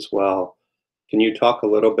to it as well. Can you talk a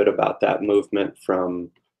little bit about that movement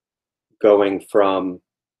from going from,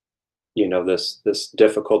 this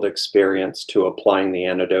difficult experience to applying the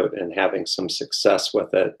antidote and having some success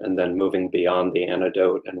with it, and then moving beyond the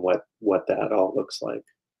antidote, and what that all looks like?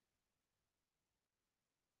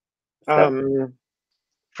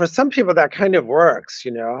 For some people, that kind of works,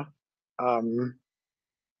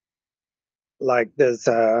 like there's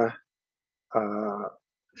a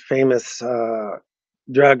famous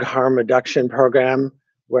drug harm reduction program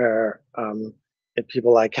where, if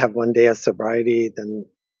people like have one day of sobriety, then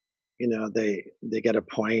they get a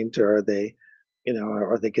point, or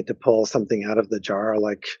or they get to pull something out of the jar,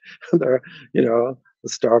 like their the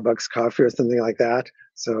Starbucks coffee or something like that.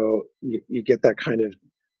 So you get that kind of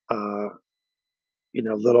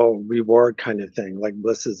little reward kind of thing. Like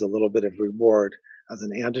bliss is a little bit of reward as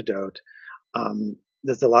an antidote.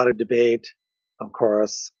 There's a lot of debate, of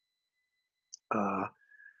course.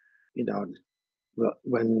 You know,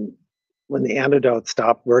 when the antidotes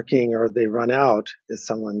stop working or they run out, is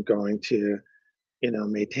someone going to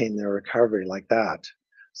maintain their recovery like that?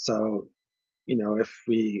 So if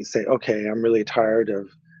we say, okay, I'm really tired of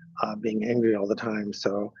being angry all the time,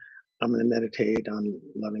 so I'm going to meditate on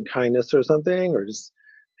loving kindness or something, or just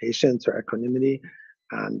patience or equanimity.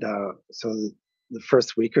 And so the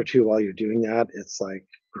first week or two while you're doing that, it's like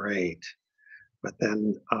great. But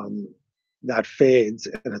then that fades,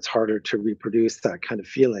 and it's harder to reproduce that kind of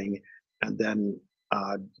feeling. And then,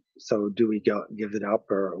 so do we give it up,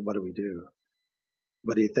 or what do we do?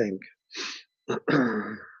 What do you think?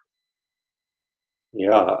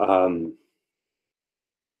 Yeah.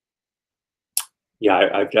 Yeah,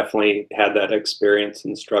 I've definitely had that experience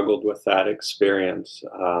and struggled with that experience,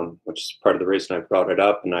 which is part of the reason I brought it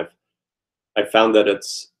up. And I found that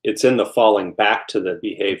it's in the falling back to the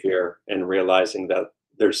behavior and realizing that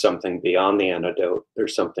there's something beyond the antidote.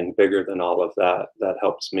 There's something bigger than all of that that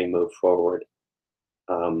helps me move forward.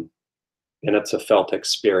 And it's a felt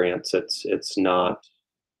experience. It's not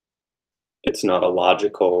a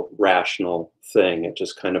logical, rational thing. It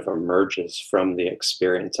just kind of emerges from the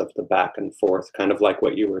experience of the back and forth, kind of like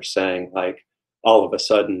what you were saying. Like all of a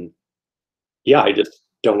sudden, yeah, I just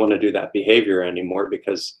don't want to do that behavior anymore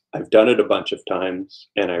because I've done it a bunch of times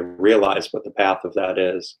and I realize what the path of that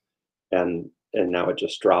is, and now it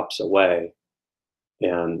just drops away.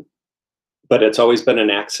 And but it's always been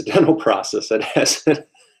an accidental process. It hasn't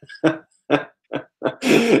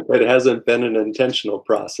it hasn't been an intentional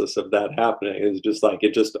process of that happening. It's just like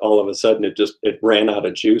it just all of a sudden it ran out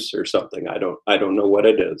of juice or something. I don't know what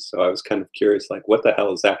it is. So I was kind of curious, like what the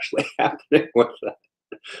hell is actually happening with that?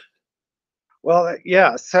 Well,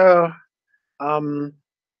 yeah. So, you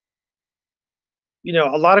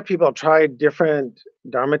know, a lot of people try different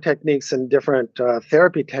Dharma techniques and different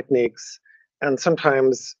therapy techniques, and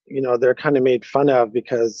sometimes, you know, they're kind of made fun of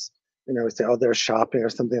because, you know, we say, oh, they're shopping or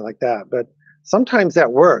something like that. But sometimes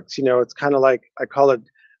that works. You know, it's kind of like I call it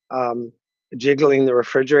jiggling the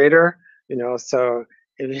refrigerator. You know, so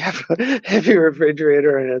if you have a heavy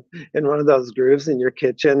refrigerator in one of those grooves in your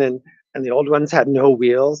kitchen, and the old ones had no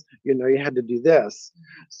wheels, you know, you had to do this.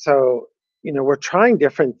 So, you know, we're trying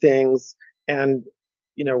different things, and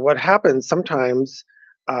you know what happens sometimes,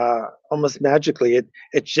 almost magically,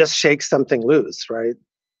 it just shakes something loose, right?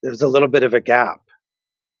 There's a little bit of a gap,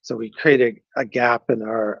 so we create a gap in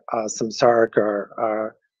our samsaric,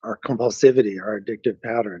 our compulsivity, our addictive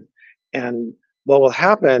pattern. And what will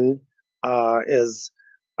happen is,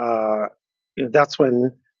 you know, that's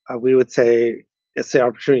when we would say it's the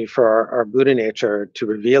opportunity for our Buddha nature to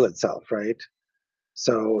reveal itself, right?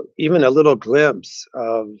 So even a little glimpse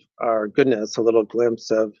of our goodness, a little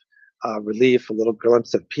glimpse of relief, a little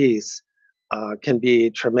glimpse of peace can be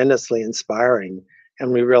tremendously inspiring.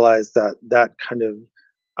 And we realize that that kind of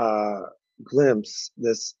glimpse,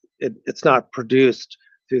 it's not produced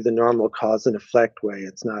through the normal cause and effect way.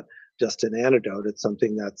 It's not just an antidote. It's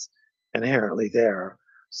something that's inherently there.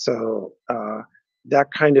 So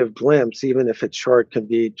that kind of glimpse, even if it's short, can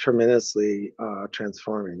be tremendously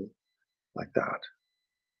transforming like that.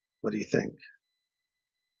 What do you think?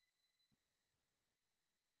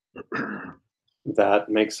 That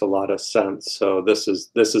makes a lot of sense. So this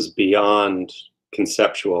is beyond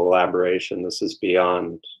conceptual elaboration. This is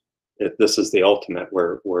beyond. This is the ultimate.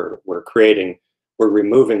 We're creating. We're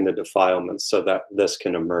removing the defilements so that this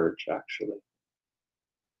can emerge. Actually.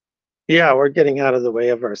 Yeah, we're getting out of the way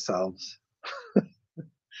of ourselves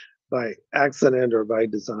by accident or by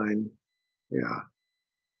design. Yeah.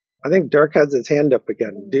 I think Dirk has his hand up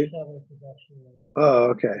again. Oh,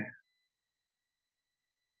 okay.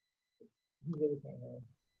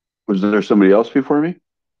 Was there somebody else before me?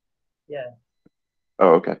 Yeah.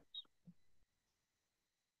 Oh, okay.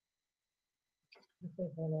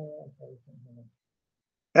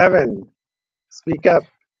 Evan, speak up.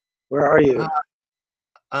 Where are you?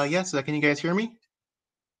 Yes, can you guys hear me?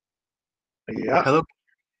 Yeah. Hello.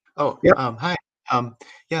 Oh, Yep. Hi.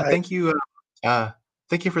 Yeah, Hi. thank you.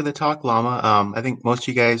 Thank you for the talk, Lama. I think most of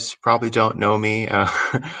you guys probably don't know me.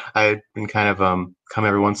 I've been kind of come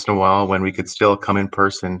every once in a while when we could still come in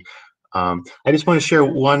person. I just want to share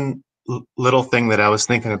one little thing that I was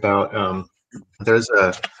thinking about. There's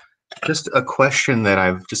just a question that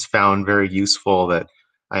I've just found very useful that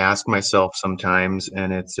I ask myself sometimes,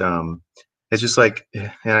 and it's just like,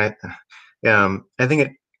 and I think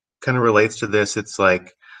it kind of relates to this. It's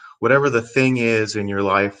like whatever the thing is in your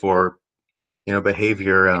life or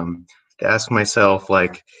behavior, to ask myself,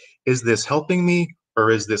 like, is this helping me or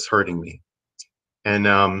is this hurting me? And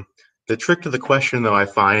the trick to the question, though, I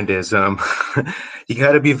find is you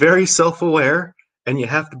got to be very self-aware and you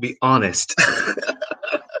have to be honest.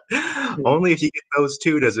 Only if you get those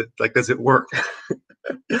two does it work.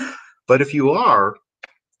 But if you are,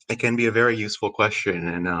 it can be a very useful question,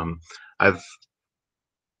 and I've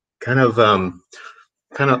kind of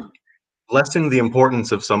lessened the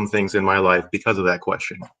importance of some things in my life because of that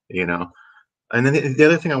question. And then the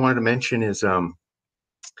other thing I wanted to mention is you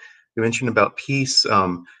mentioned about peace.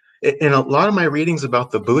 In a lot of my readings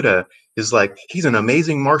about the Buddha is like he's an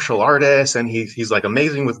amazing martial artist and he's like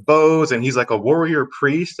amazing with bows and he's like a warrior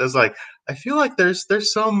priest. I feel like there's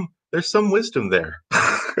some wisdom there.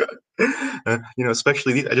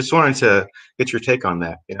 Especially I just wanted to get your take on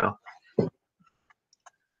that.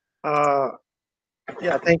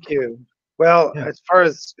 Yeah, thank you. Well, Yeah. as far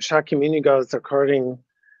as Shakyamuni goes, according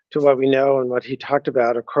to what we know and what he talked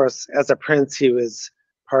about, of course, as a prince, he was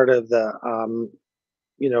part of the,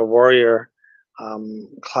 warrior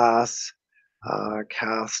class,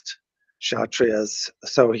 caste, Kshatriyas.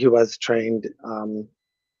 So he was trained,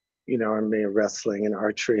 in wrestling and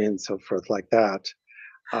archery and so forth like that.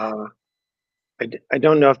 I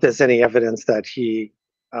don't know if there's any evidence that he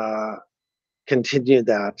continued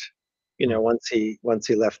that, once he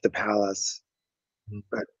left the palace.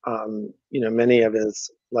 But many of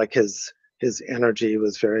his his energy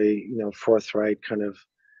was very, forthright, kind of,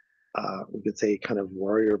 we could say kind of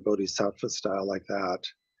warrior bodhisattva style like that.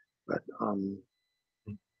 But, I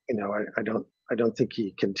don't think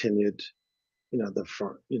he continued,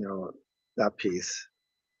 that piece.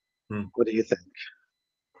 What do you think?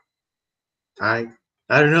 I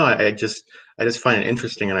don't know. I just find it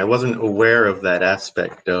interesting, and I wasn't aware of that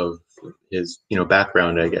aspect of his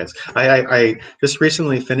background. I guess I just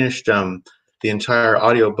recently finished the entire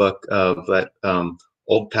audiobook of that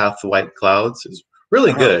Old Path to White Clouds. It's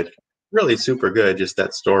really good, really super good. Just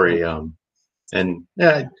that story, and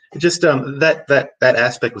yeah, just that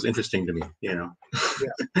aspect was interesting to me. Yeah.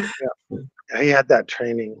 He had that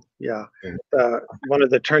training. Yeah. One of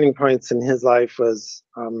the turning points in his life was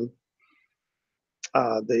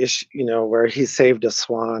the issue, where he saved a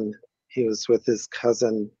swan. He was with his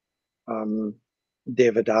cousin,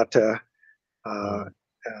 Devadatta,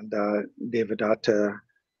 and Devadatta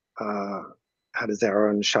had his arrow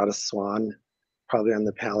and shot a swan, probably on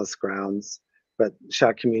the palace grounds. But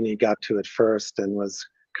Shakyamuni got to it first and was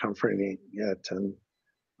comforting it, and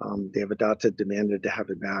Devadatta demanded to have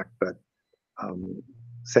it back, but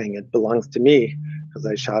saying it belongs to me because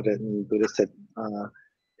I shot it, and Buddha said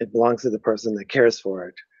it belongs to the person that cares for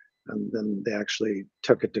it. And then they actually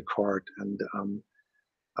took it to court, and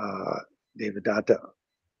Devadatta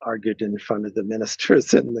argued in front of the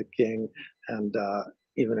ministers and the king, and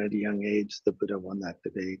even at a young age, the Buddha won that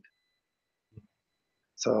debate.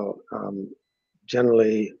 So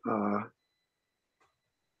generally,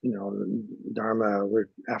 Dharma, we're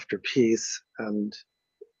after peace, and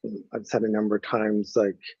I've said a number of times,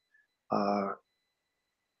 like,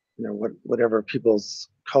 whatever people's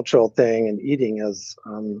cultural thing and eating is,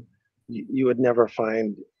 you would never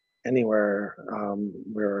find anywhere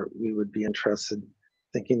where we would be interested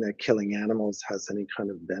thinking that killing animals has any kind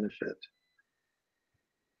of benefit.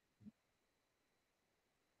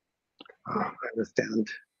 I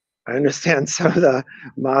understand some of the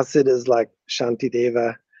Mahasiddhas like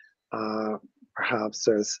Shantideva, perhaps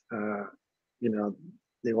there's,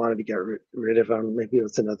 they wanted to get rid of him. Maybe it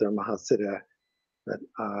was another Mahasiddha, but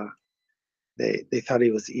they thought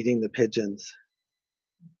he was eating the pigeons.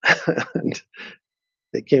 And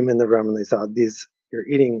they came in the room and they saw you're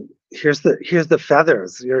eating, here's the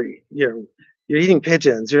feathers. You're eating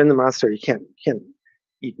pigeons. You're in the monastery. You can't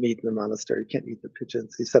eat meat in the monastery. You can't eat the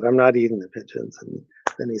pigeons. He said, I'm not eating the pigeons. And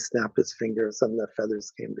then he snapped his fingers and the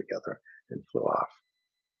feathers came together and flew off.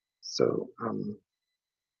 So,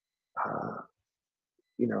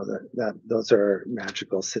 that those are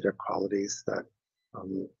magical siddha qualities that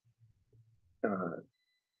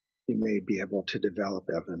you may be able to develop,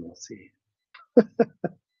 Evan. We'll see.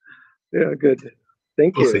 Yeah, good.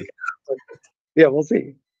 Thank you. See. Yeah, we'll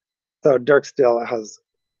see. So Dirk still has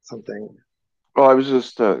something. Well, I was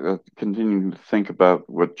just continuing to think about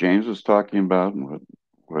what James was talking about and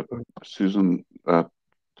what Susan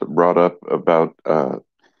brought up about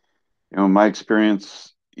my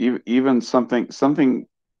experience. Even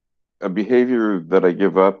a behavior that I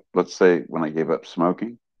give up. Let's say when I gave up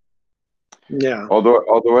smoking. Yeah.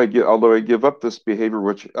 Although I give up this behavior,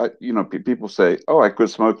 which people say, "Oh, I quit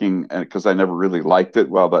smoking," and because I never really liked it.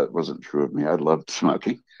 Well, that wasn't true of me. I loved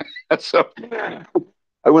smoking. So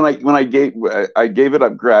when I gave it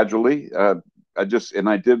up gradually. I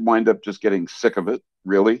did wind up just getting sick of it,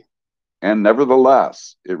 really. And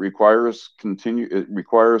nevertheless, it requires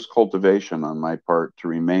cultivation on my part to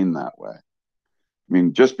remain that way. I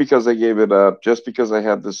mean, just because I gave it up, just because I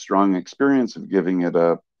had this strong experience of giving it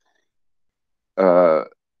up, and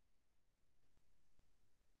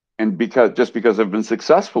because I've been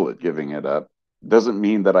successful at giving it up, doesn't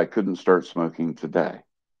mean that I couldn't start smoking today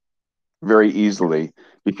very easily,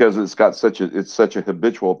 because it's such a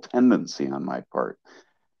habitual tendency on my part.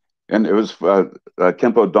 And it was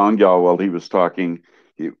Khenpo Dongyal, while he was talking,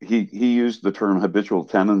 he used the term habitual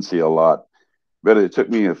tendency a lot, but it took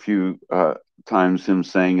me a few times him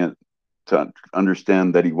saying it to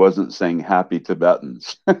understand that he wasn't saying happy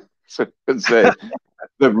Tibetans. So I could say,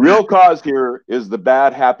 the real cause here is the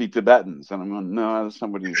bad happy Tibetans. And I'm going, no, that's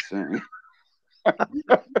not what he's saying.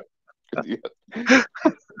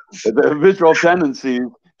 The habitual tendency,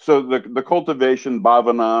 so the cultivation,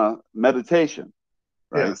 bhavana, meditation,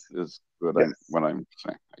 right, yes, is what I'm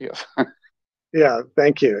saying. Yes. Yeah,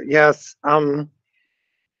 thank you. Yes.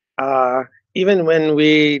 Even when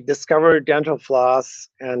we discover dental floss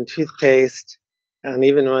and toothpaste, and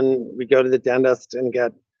even when we go to the dentist and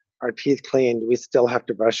get our teeth cleaned, we still have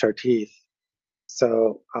to brush our teeth.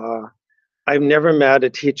 So I've never met a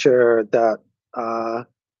teacher that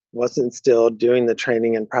wasn't still doing the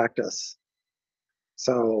training and practice.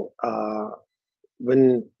 So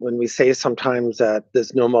when we say sometimes that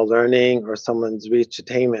there's no more learning or someone's reached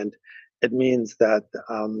attainment, it means that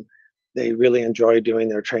they really enjoy doing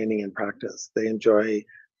their training and practice. They enjoy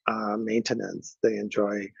maintenance. They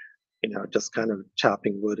enjoy, just kind of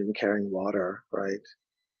chopping wood and carrying water, right?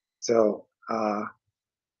 So,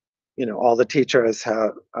 all the teachers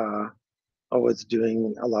have always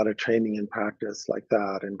doing a lot of training and practice like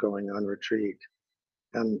that and going on retreat.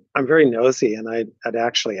 And I'm very nosy, and I'd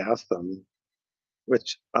actually ask them,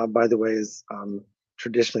 which, by the way, is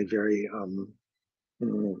traditionally very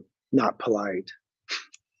not polite.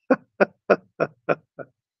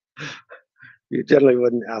 You generally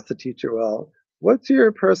wouldn't ask the teacher, well, what's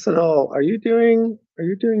your personal, are you doing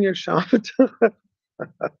your shamatha?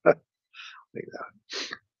 Like that.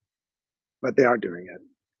 But they are doing it.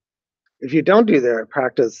 If you don't do their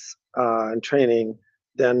practice and training,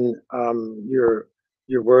 then your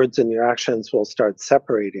words and your actions will start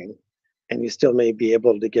separating, and you still may be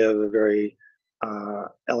able to give a very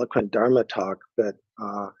eloquent Dharma talk, but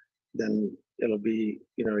then it'll be,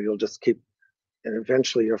 you'll just keep, and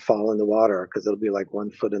eventually you'll fall in the water because it'll be like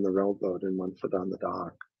 1 foot in the rowboat and 1 foot on the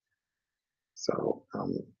dock. So,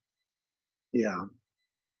 yeah.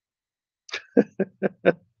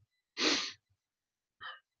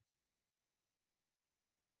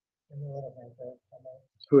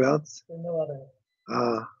 Who else? No other.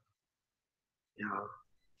 Yeah.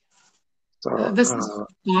 So, This is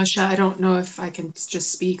Masha. I don't know if I can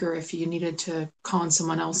just speak or if you needed to call on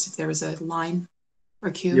someone else if there was a line or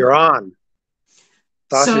queue. You're on.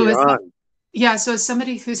 Sasha, So you're on. Yeah, so as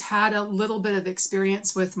somebody who's had a little bit of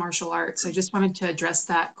experience with martial arts, I just wanted to address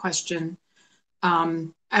that question.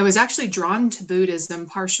 I was actually drawn to Buddhism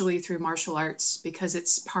partially through martial arts because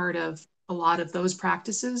it's part of a lot of those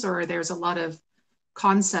practices, or there's a lot of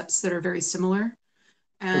concepts that are very similar.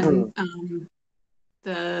 And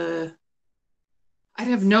I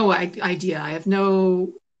have no idea. I have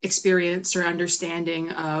no experience or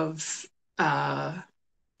understanding of the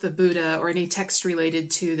Buddha or any text related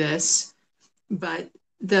to this, but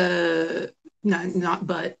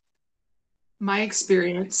my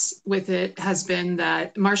experience with it has been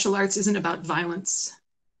that martial arts isn't about violence,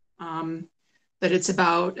 that it's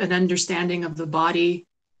about an understanding of the body,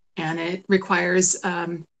 and it requires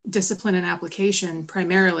discipline and application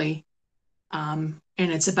primarily. And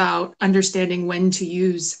it's about understanding when to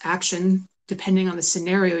use action depending on the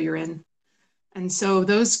scenario you're in. And so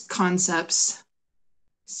those concepts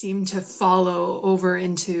seem to follow over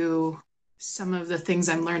into some of the things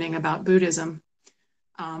I'm learning about Buddhism.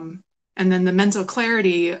 And then the mental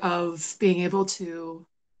clarity of being able to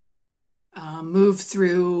move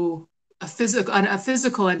through a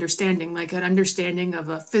physical understanding, like an understanding of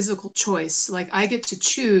a physical choice. Like I get to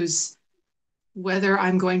choose whether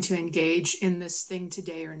I'm going to engage in this thing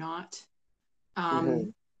today or not.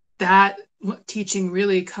 That teaching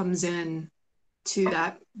really comes in to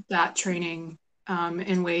that training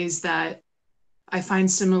in ways that I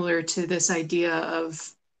find similar to this idea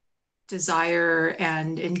of desire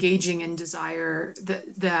and engaging in desire,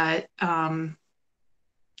 that I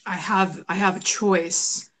have a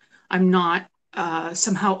choice. I'm not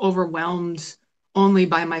somehow overwhelmed only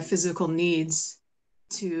by my physical needs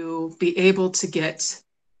to be able to get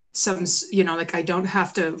some, like I don't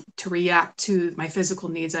have to react to my physical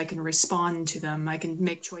needs. I can respond to them. I can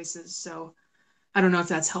make choices. So I don't know if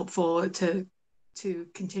that's helpful to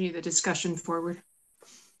continue the discussion forward.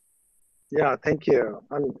 Yeah, thank you.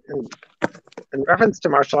 In reference to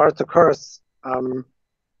martial arts, of course,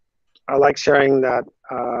 I like sharing that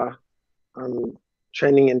I'm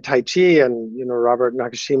training in Tai Chi, and Robert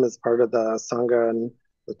Nakashima is part of the Sangha and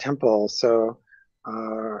the temple. So,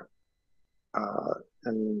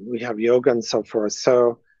 and we have yoga and so forth.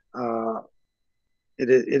 So,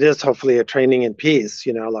 it is hopefully a training in peace.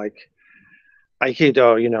 Like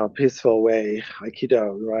Aikido, peaceful way,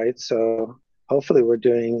 Aikido, right? So hopefully we're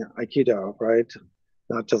doing Aikido, right?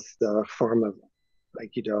 Not just the form of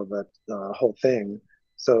Aikido, but the whole thing.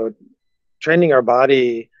 So training our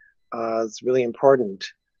body is really important.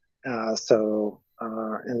 So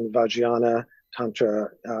in Vajrayana Tantra,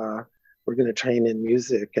 we're going to train in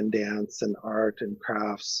music and dance and art and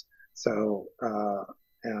crafts. So,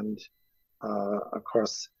 and of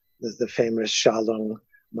course, there's the famous Shalung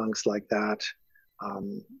monks like that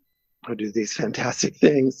who do these fantastic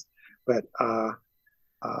things. But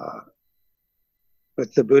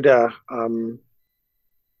the Buddha,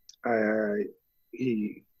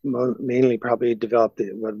 he mainly probably developed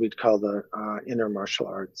what we'd call the inner martial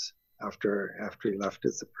arts after he left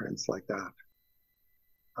as a prince, like that.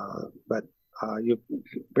 But you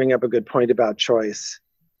bring up a good point about choice.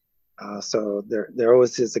 So there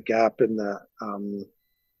always is a gap in the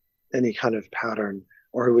any kind of pattern,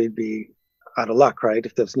 or we'd be out of luck, right?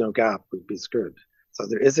 If there's no gap, we'd be screwed. So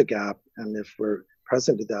there is a gap, and if we're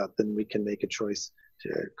present to that, then we can make a choice to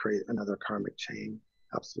create another karmic chain.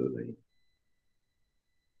 Absolutely.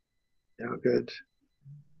 Yeah, good.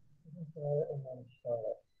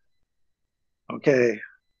 Okay.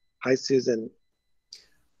 Hi, Susan.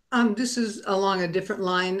 This is along a different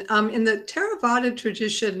line. In the Theravada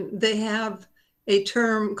tradition, they have a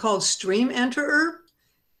term called stream enterer.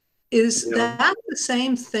 Is that the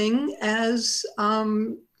same thing as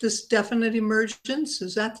this definite emergence?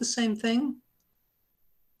 Is that the same thing?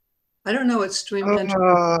 I don't know what stream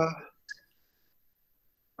enterer.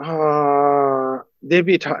 I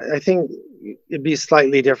think it'd be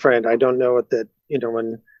slightly different. I don't know what the,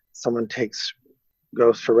 when someone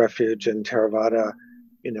goes for refuge in Theravada,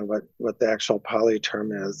 what the actual Pali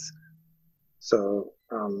term is. So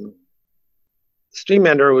stream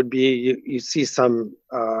enter would be you see some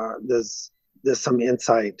there's some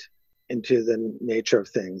insight into the nature of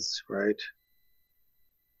things, right?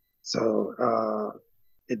 So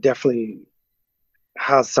it definitely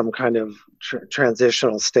has some kind of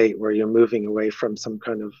transitional state where you're moving away from some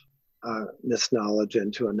kind of misknowledge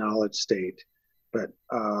into a knowledge state. But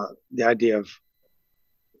the idea of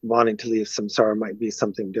wanting to leave samsara might be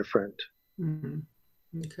something different. Mm-hmm.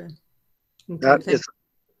 Okay. That is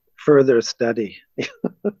further study.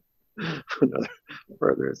 Another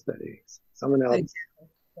further study. Someone else.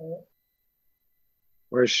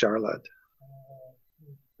 Where's Charlotte?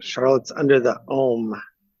 Charlotte's under the Om.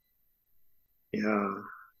 Yeah,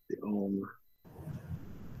 the Om.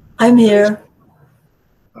 I'm here.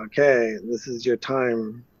 Okay, this is your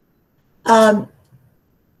time.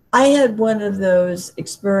 I had one of those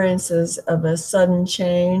experiences of a sudden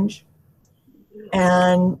change,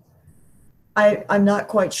 and I'm not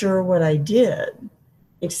quite sure what I did,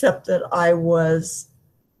 except that I was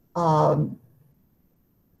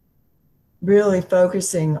really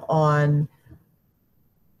focusing on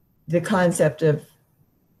the concept of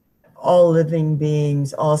all living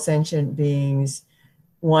beings, all sentient beings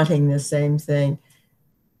wanting the same thing.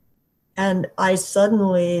 And I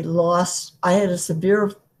suddenly I had a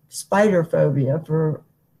severe spider phobia for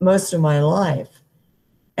most of my life,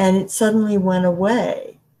 and it suddenly went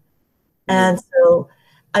away. And so,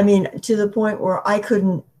 I mean, to the point where I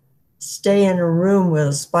couldn't stay in a room with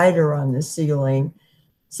a spider on the ceiling,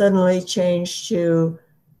 suddenly changed to,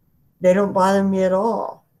 they don't bother me at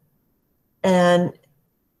all. And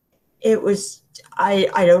it was,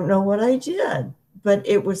 I don't know what I did, but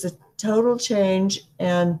it was a total change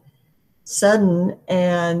and sudden,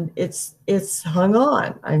 and it's hung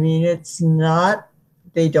on. I mean, it's not,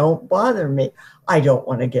 they don't bother me. I don't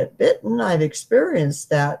want to get bitten. I've experienced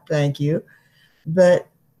that, thank you. But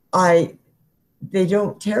they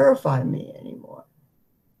don't terrify me anymore.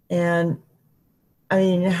 And I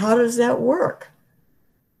mean, how does that work?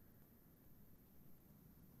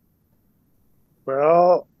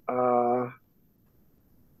 Well,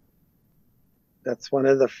 that's one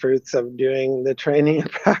of the fruits of doing the training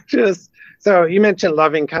and practice. So you mentioned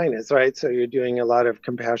loving kindness, right? So you're doing a lot of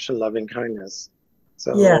compassion, loving kindness.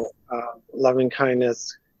 So yeah. Loving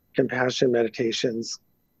kindness, compassion meditations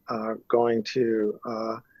going to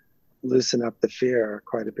loosen up the fear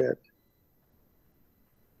quite a bit.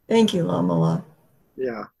 Thank you, Lama.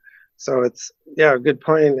 Yeah. So it's, a good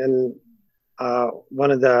point. And one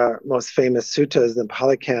of the most famous suttas in the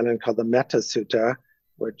Pali Canon called the Metta Sutta,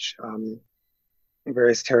 which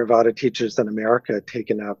various Theravada teachers in America have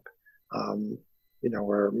taken up,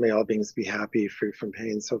 where may all beings be happy, free from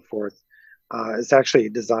pain, so forth. It's actually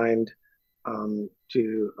designed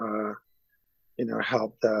to,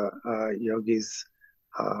 help the yogis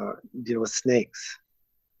deal with snakes.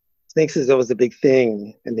 Snakes is always a big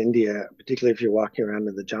thing in India, particularly if you're walking around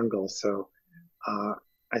in the jungle. So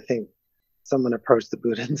I think someone approached the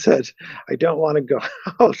Buddha and said, I don't want to go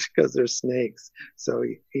out because there's snakes. So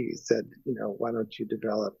he said, why don't you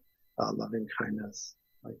develop loving kindness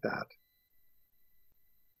like that?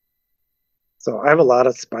 So I have a lot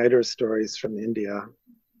of spider stories from India.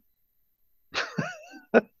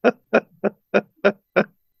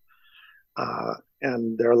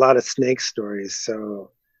 And there are a lot of snake stories.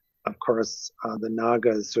 So, of course, the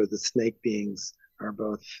Nagas, or the snake beings, are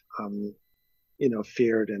both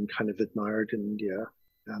feared and kind of admired in India.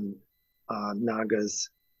 And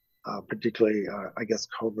Nagas, particularly, I guess,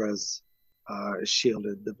 cobras,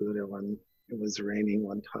 shielded the Buddha when it was raining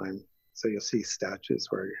one time. So you'll see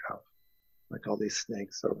statues where you have like all these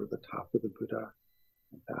snakes over the top of the Buddha,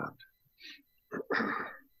 like that.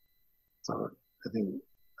 So I think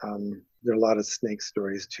there are a lot of snake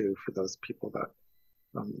stories too for those people that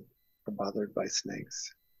are bothered by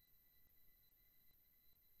snakes.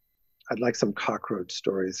 I'd like some cockroach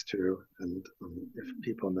stories too, and if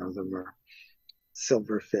people know them, or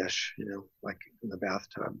silverfish, you know, like in the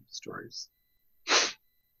bathtub stories.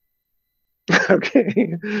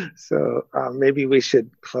 Okay, so maybe we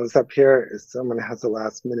should close up here. If someone has a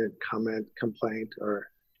last minute comment, complaint,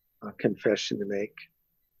 or confession to make,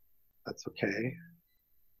 that's okay.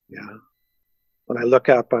 Yeah. When I look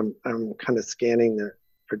up, I'm kind of scanning the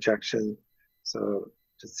projection, so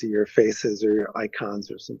to see your faces or your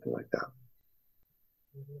icons or something like that.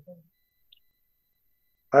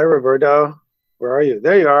 Hi, Roberto. Where are you?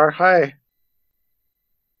 There you are. Hi.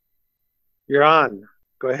 You're on.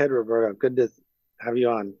 Go ahead, Roberto. Good to have you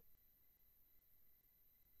on.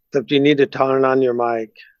 Except you need to turn on your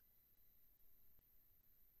mic.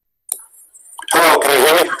 Hello, can you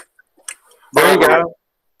hear me? There you go.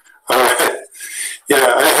 All right.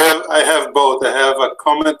 Yeah, I have both. I have a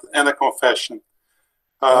comment and a confession.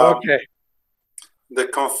 Okay. The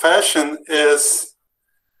confession is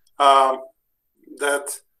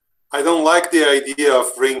that I don't like the idea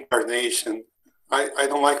of reincarnation. I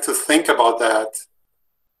don't like to think about that.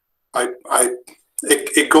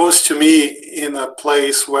 It goes to me in a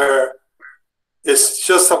place where it's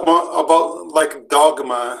just about like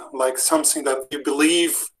dogma, like something that you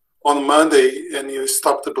believe on Monday and you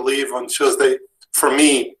stop to believe on Tuesday. For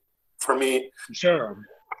me. Sure.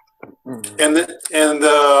 And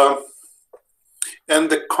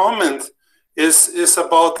the comment is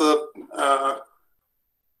about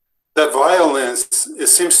that violence. It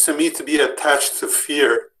seems to me to be attached to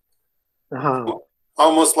fear.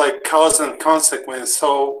 Almost like cause and consequence.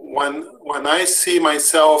 So when I see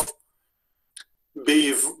myself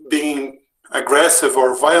being aggressive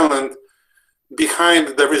or violent, behind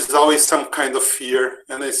there is always some kind of fear,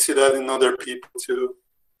 and I see that in other people too.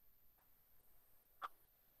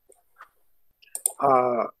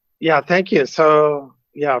 Yeah, thank you. So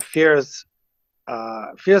yeah, fear is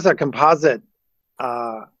a composite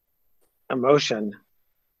emotion,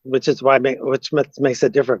 which is why which makes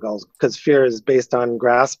it difficult, because fear is based on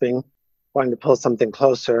grasping, wanting to pull something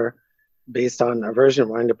closer, based on aversion,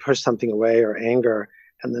 wanting to push something away, or anger,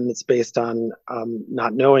 and then it's based on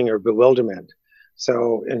not knowing or bewilderment.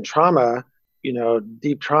 So in trauma, you know,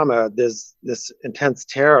 deep trauma, there's this intense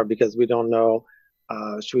terror because we don't know,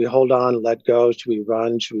 should we hold on, let go, should we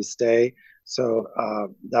run, should we stay? So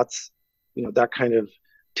that's, you know, that kind of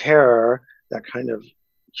terror, that kind of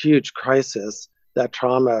huge crisis, that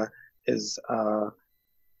trauma is the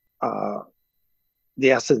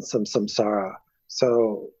essence of samsara.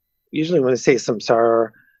 So usually when we say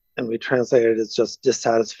samsara and we translate it as just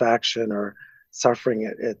dissatisfaction or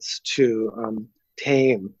suffering, it's to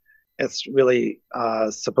tame. It's really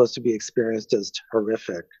supposed to be experienced as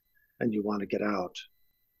horrific and you want to get out.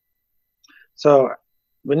 So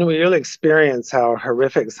when we really experience how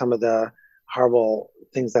horrific some of the horrible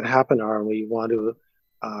things that happen are, and we want to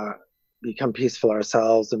become peaceful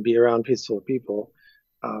ourselves and be around peaceful people,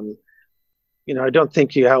 you know, I don't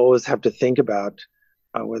think you always have to think about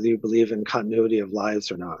whether you believe in continuity of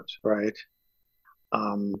lives or not, right?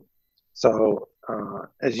 So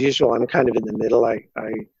as usual, I'm kind of in the middle. I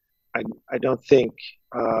don't think,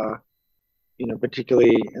 you know,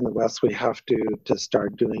 particularly in the West, we have to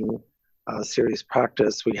start doing serious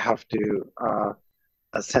practice. We have to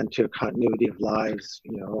ascend to a continuity of lives,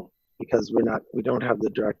 you know, because we don't have the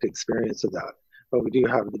direct experience of that, but we do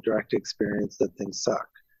have the direct experience that things suck,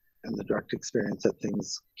 and the direct experience that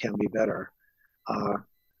things can be better.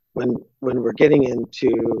 When we're getting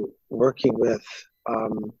into working with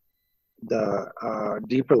the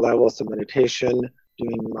deeper levels of meditation,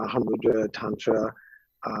 doing Mahamudra, Tantra,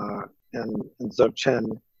 and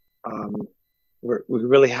Dzogchen, we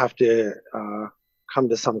really have to come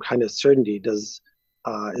to some kind of certainty. Is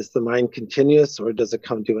the mind continuous, or does it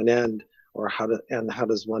come to an end? Or how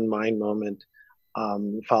does one mind moment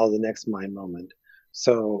follow the next mind moment?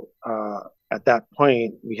 So at that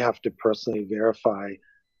point, we have to personally verify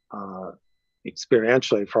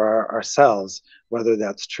experientially for ourselves whether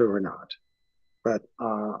that's true or not. But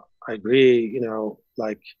I agree, you know,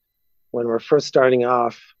 like when we're first starting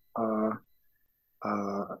off, you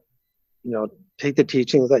know, take the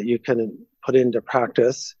teachings that you can put into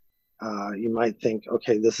practice. You might think,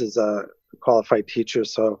 okay, this is a qualified teacher,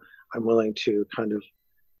 so I'm willing to kind of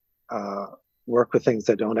work with things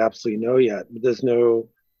I don't absolutely know yet. But there's no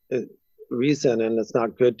reason, and it's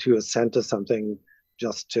not good to assent to something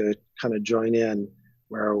just to kind of join in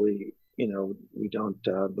where we, you know, we don't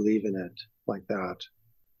believe in it like that.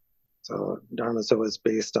 So Dharma is always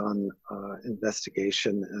based on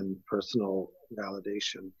investigation and personal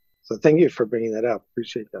validation. So thank you for bringing that up.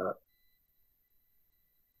 Appreciate that.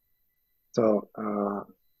 So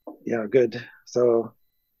yeah, good. So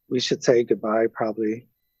we should say goodbye probably.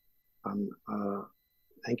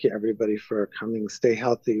 Thank you everybody for coming. Stay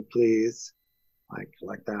healthy, please.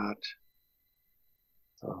 Like that.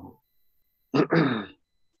 So.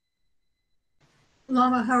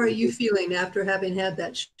 Lama, how are you feeling after having had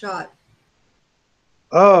that shot?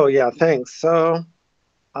 Oh yeah, thanks. So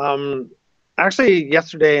actually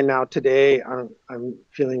yesterday and now today I'm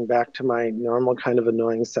feeling back to my normal kind of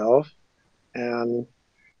annoying self. And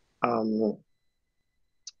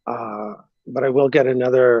but I will get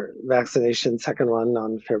another vaccination, second one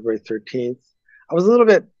on February 13th. I was a little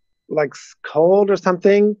bit like cold or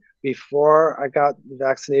something before I got the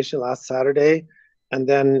vaccination last Saturday. And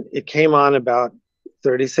then it came on about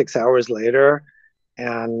 36 hours later.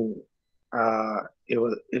 And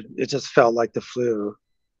it just felt like the flu.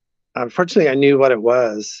 Unfortunately, I knew what it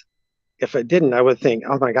was. If I didn't, I would think,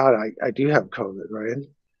 oh my God, I do have COVID, right?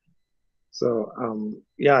 So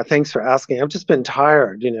yeah, thanks for asking. I've just been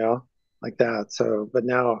tired, you know, like that. So, but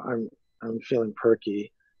now I'm feeling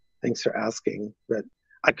perky. Thanks for asking. But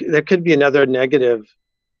there could be another negative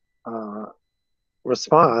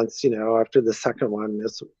response, you know, after the second one.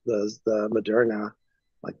 This was the Moderna,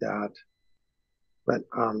 like that. But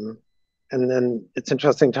and then it's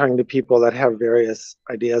interesting talking to people that have various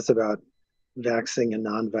ideas about vaxxing and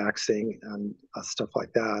non-vaxxing and stuff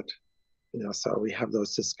like that. You know, so we have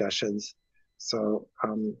those discussions. So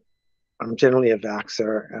I'm generally a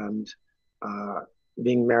vaxxer, and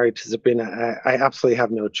being married to Sabrina, I absolutely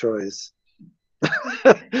have no choice.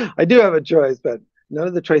 I do have a choice, but none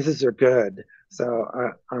of the choices are good. So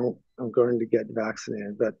I'm going to get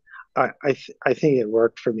vaccinated, but I think it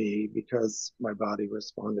worked for me because my body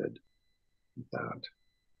responded with that.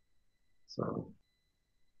 So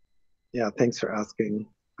yeah, thanks for asking.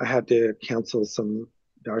 I had to cancel some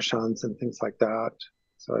darshans and things like that.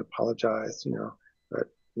 So I apologize, you know, but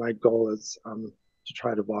my goal is to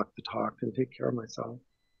try to walk the talk and take care of myself.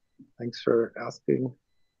 Thanks for asking.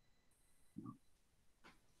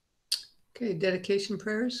 Okay, dedication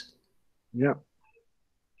prayers. Yeah.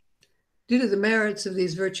 Due to the merits of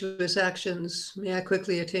these virtuous actions, may I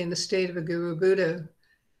quickly attain the state of a Guru Buddha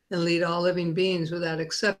and lead all living beings without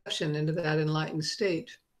exception into that enlightened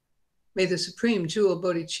state. May the supreme jewel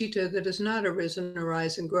bodhicitta that has not arisen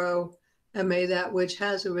arise and grow, and may that which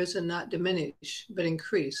has arisen not diminish, but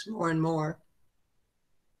increase more and more.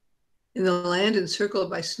 In the land encircled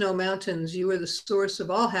by snow mountains, you are the source of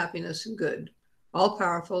all happiness and good.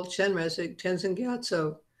 All-powerful Chenrezig Tenzin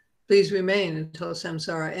Gyatso, please remain until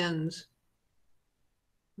samsara ends.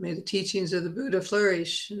 May the teachings of the Buddha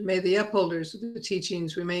flourish, and may the upholders of the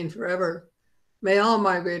teachings remain forever. May all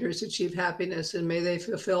migrators achieve happiness, and may they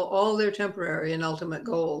fulfill all their temporary and ultimate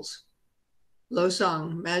goals.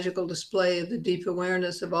 Losang, magical display of the deep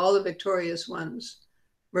awareness of all the victorious ones,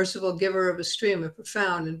 merciful giver of a stream of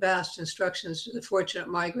profound and vast instructions to the fortunate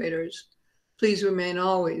migrators, please remain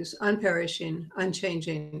always unperishing,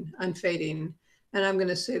 unchanging, unfading. And I'm going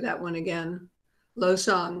to say that one again.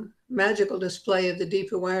 Losang, magical display of the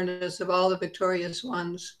deep awareness of all the victorious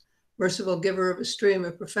ones, merciful giver of a stream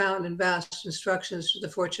of profound and vast instructions to the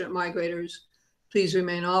fortunate migrators, please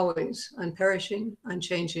remain always unperishing,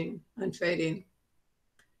 unchanging, unfading.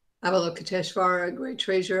 Avalokiteshvara, great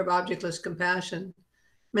treasure of objectless compassion.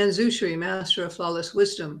 Manjushri, master of flawless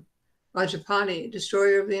wisdom. Vajrapani,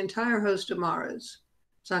 destroyer of the entire host of Maras.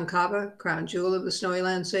 Sankava, crown jewel of the snowy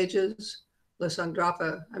land sages.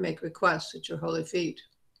 Losangdrapa, I make requests at your holy feet.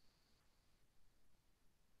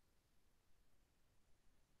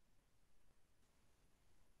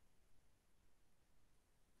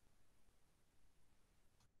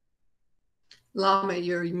 Lama,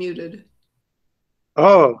 you're muted.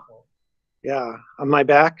 Oh, yeah. On my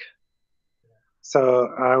back.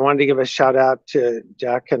 So I wanted to give a shout out to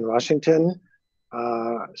Jack in Washington.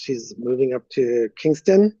 She's moving up to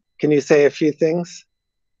Kingston. Can you say a few things?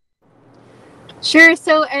 Sure.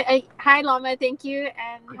 So, hi, Lama. Thank you.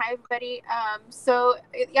 And hi, everybody. So,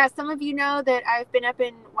 yeah, some of you know that I've been up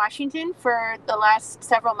in Washington for the last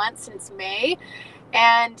several months since May.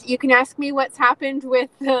 And you can ask me what's happened with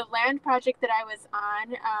the land project that I was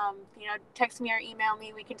on. You know, text me or email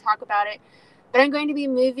me. We can talk about it. But I'm going to be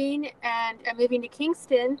moving, and I'm moving to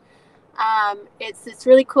Kingston. It's this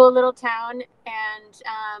really cool little town, and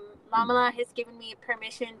Lama has given me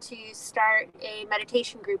permission to start a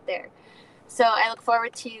meditation group there. So I look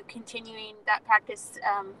forward to continuing that practice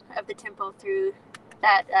of the temple through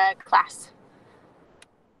that class.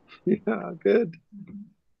 Yeah, good.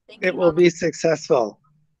 Thank you, It will Mama. be successful.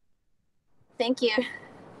 Thank you.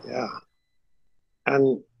 Yeah.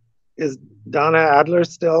 And is Donna Adler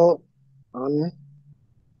still on?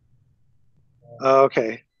 Oh,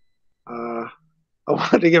 okay. I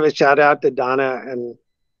wanted to give a shout out to Donna in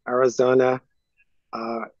Arizona,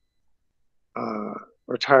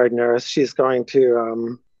 retired nurse. She's going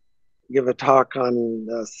to give a talk on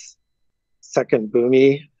the second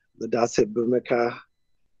Bhumi, the Dasit Bhumika,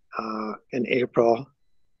 in April.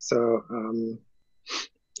 So,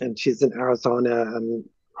 and she's in Arizona, and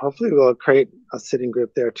hopefully we'll create a sitting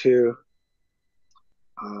group there too,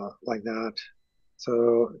 like that.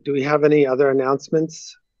 So do we have any other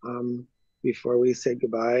announcements before we say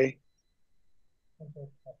goodbye?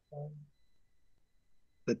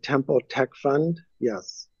 The Temple Tech Fund,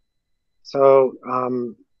 yes. So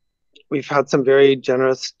we've had some very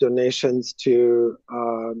generous donations to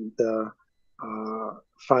the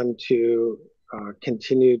fund to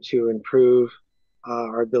continue to improve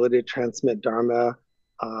our ability to transmit Dharma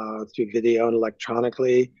through video and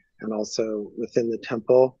electronically, and also within the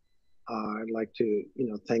temple. I'd like to,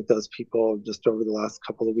 thank those people just over the last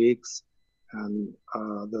couple of weeks, and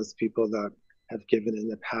those people that have given in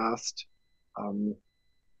the past.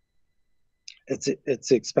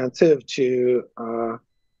 It's expensive to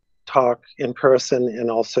talk in person and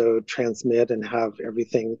also transmit and have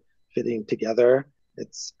everything fitting together.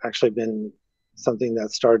 It's actually been something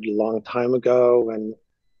that started a long time ago when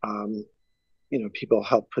people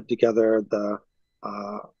helped put together the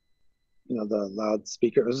the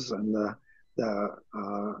loudspeakers and the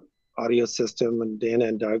audio system, and Dana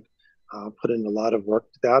and Doug put in a lot of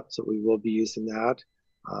work to that. So we will be using that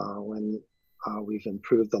when we've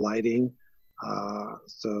improved the lighting.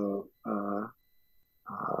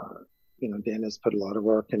 Dana's put a lot of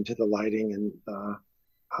work into the lighting and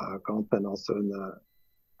Gompa, also in the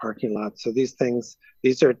parking lot. So these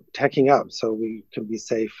are teching up so we can be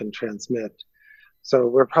safe and transmit. So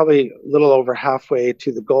we're probably a little over halfway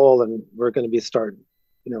to the goal, and we're going to be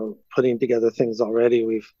putting together things already.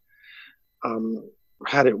 We've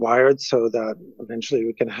had it wired so that eventually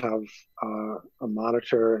we can have a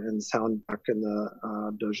monitor and sound back in the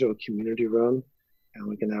dojo community room, and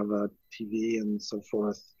we can have a TV and so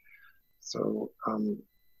forth. So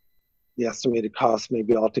the estimated cost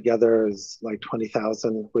maybe altogether is like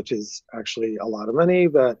 20,000, which is actually a lot of money,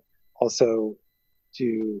 but also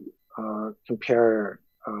to compare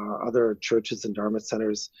other churches and Dharma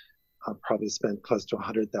centers probably spent close to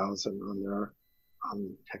 100,000 on their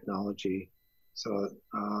technology. So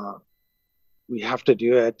we have to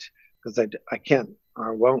do it because I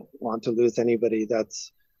won't want to lose anybody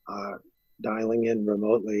that's dialing in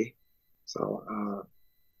remotely. So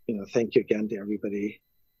thank you again to everybody,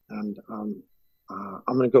 and I'm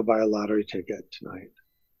going to go buy a lottery ticket tonight.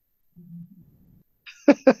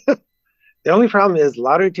 The only problem is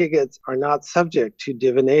lottery tickets are not subject to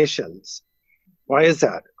divinations. Why is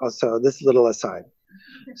that? Also, this little aside.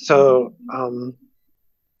 So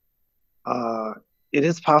it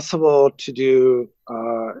is possible to do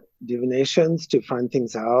divinations to find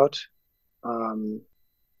things out. I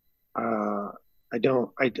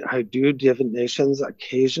do divinations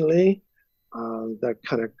occasionally. That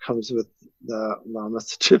kind of comes with the Lama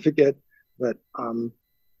certificate. But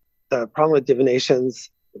the problem with divinations,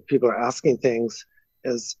 if people are asking things,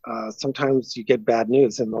 is sometimes you get bad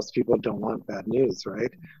news, and most people don't want bad news,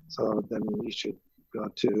 right? So then you should go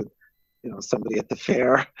to somebody at the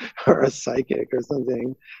fair or a psychic or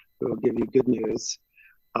something who will give you good news.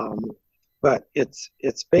 But it's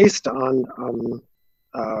based on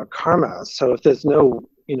karma. So if there's no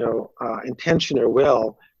intention or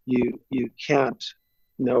will, you can't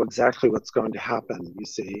know exactly what's going to happen, you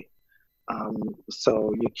see.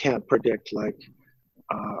 So you can't predict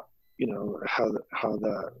how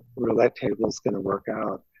the roulette table is going to work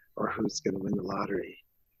out or who's going to win the lottery.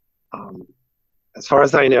 As far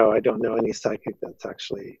as I know, I don't know any psychic that's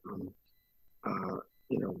actually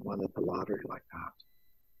won at the lottery like that.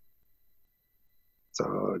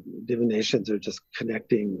 So divinations are just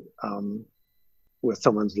connecting with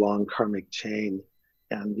someone's long karmic chain.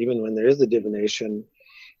 And even when there is a divination,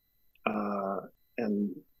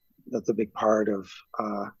 and that's a big part of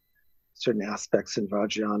certain aspects in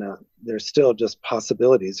Vajrayana, there's still just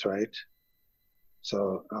possibilities, right?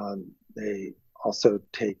 So they also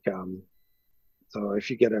take, so if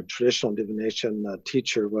you get a traditional divination, the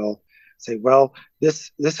teacher will say, well,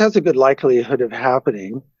 this has a good likelihood of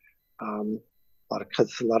happening.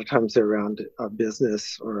 Because a lot of times they're around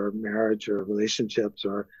business or marriage or relationships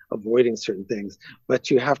or avoiding certain things,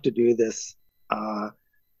 but you have to do this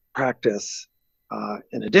practice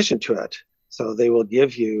in addition to it. So they will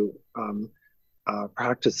give you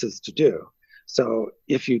practices to do. So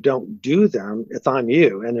if you don't do them, it's on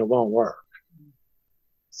you and it won't work.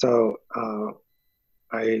 So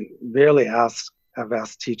I rarely have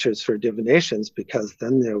asked teachers for divinations, because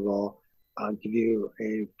then they will give you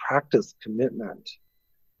a practice commitment.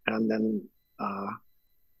 And then,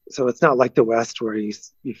 so it's not like the West where you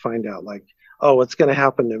find out like, oh, it's going to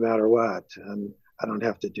happen no matter what. And I don't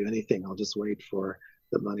have to do anything. I'll just wait for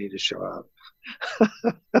the money to show up.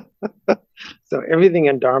 So everything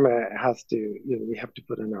in Dharma has to, we have to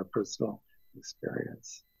put in our personal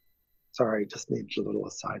experience. Sorry, just needs a little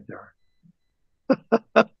aside there.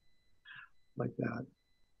 Like that.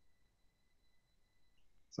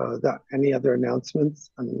 So any other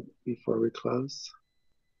announcements before we close?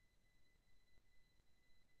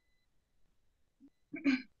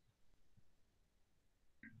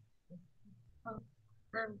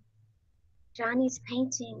 Johnny's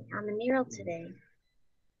painting on the mural today.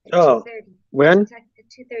 At Oh, 2:30. when? At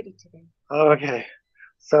 2:30 today. Okay,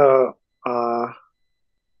 so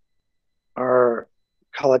our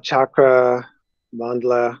Kalachakra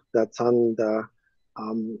mandala that's on the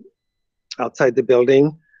outside the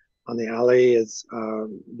building on the alley is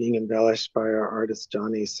being embellished by our artist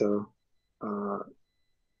Johnny. So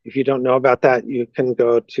if you don't know about that, you can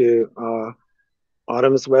go to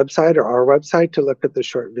Autumn's website or our website to look at the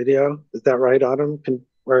short video. Is that right, Autumn?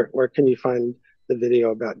 Where can you find the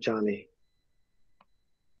video about Johnny?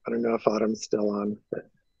 I don't know if Autumn's still on, but.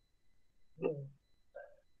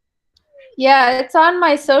 Yeah, it's on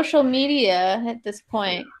my social media at this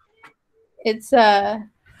point. It's on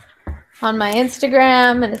my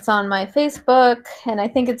Instagram and it's on my Facebook, and I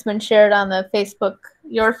think it's been shared on the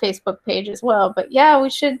your Facebook page as well. But yeah, we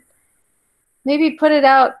should maybe put it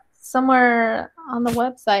out somewhere on the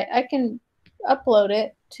website. I can upload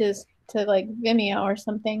it to like Vimeo or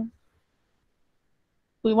something.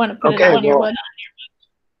 We want to put it on your website.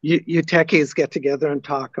 You techies get together and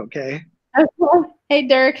talk, okay? Okay. Hey,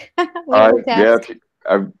 Dirk. Yeah,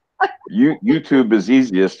 YouTube is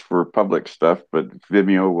easiest for public stuff, but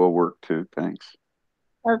Vimeo will work too. Thanks.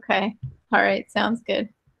 Okay. All right. Sounds good.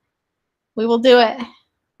 We will do it.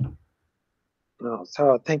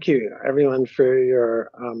 So thank you, everyone, for your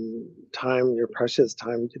time, your precious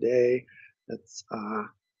time today. It's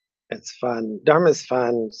fun. Dharma is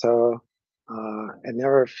fun, so it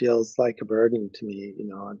never feels like a burden to me.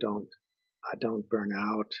 I don't burn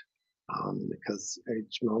out because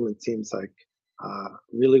each moment seems like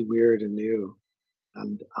really weird and new.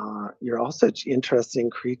 And you're all such interesting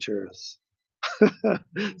creatures.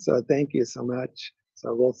 So thank you so much.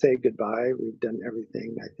 So we'll say goodbye. We've done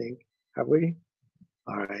everything, I think. Have we?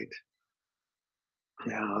 All right.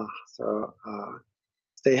 Yeah. So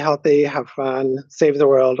stay healthy, have fun, save the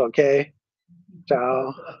world, okay?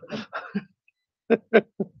 Ciao.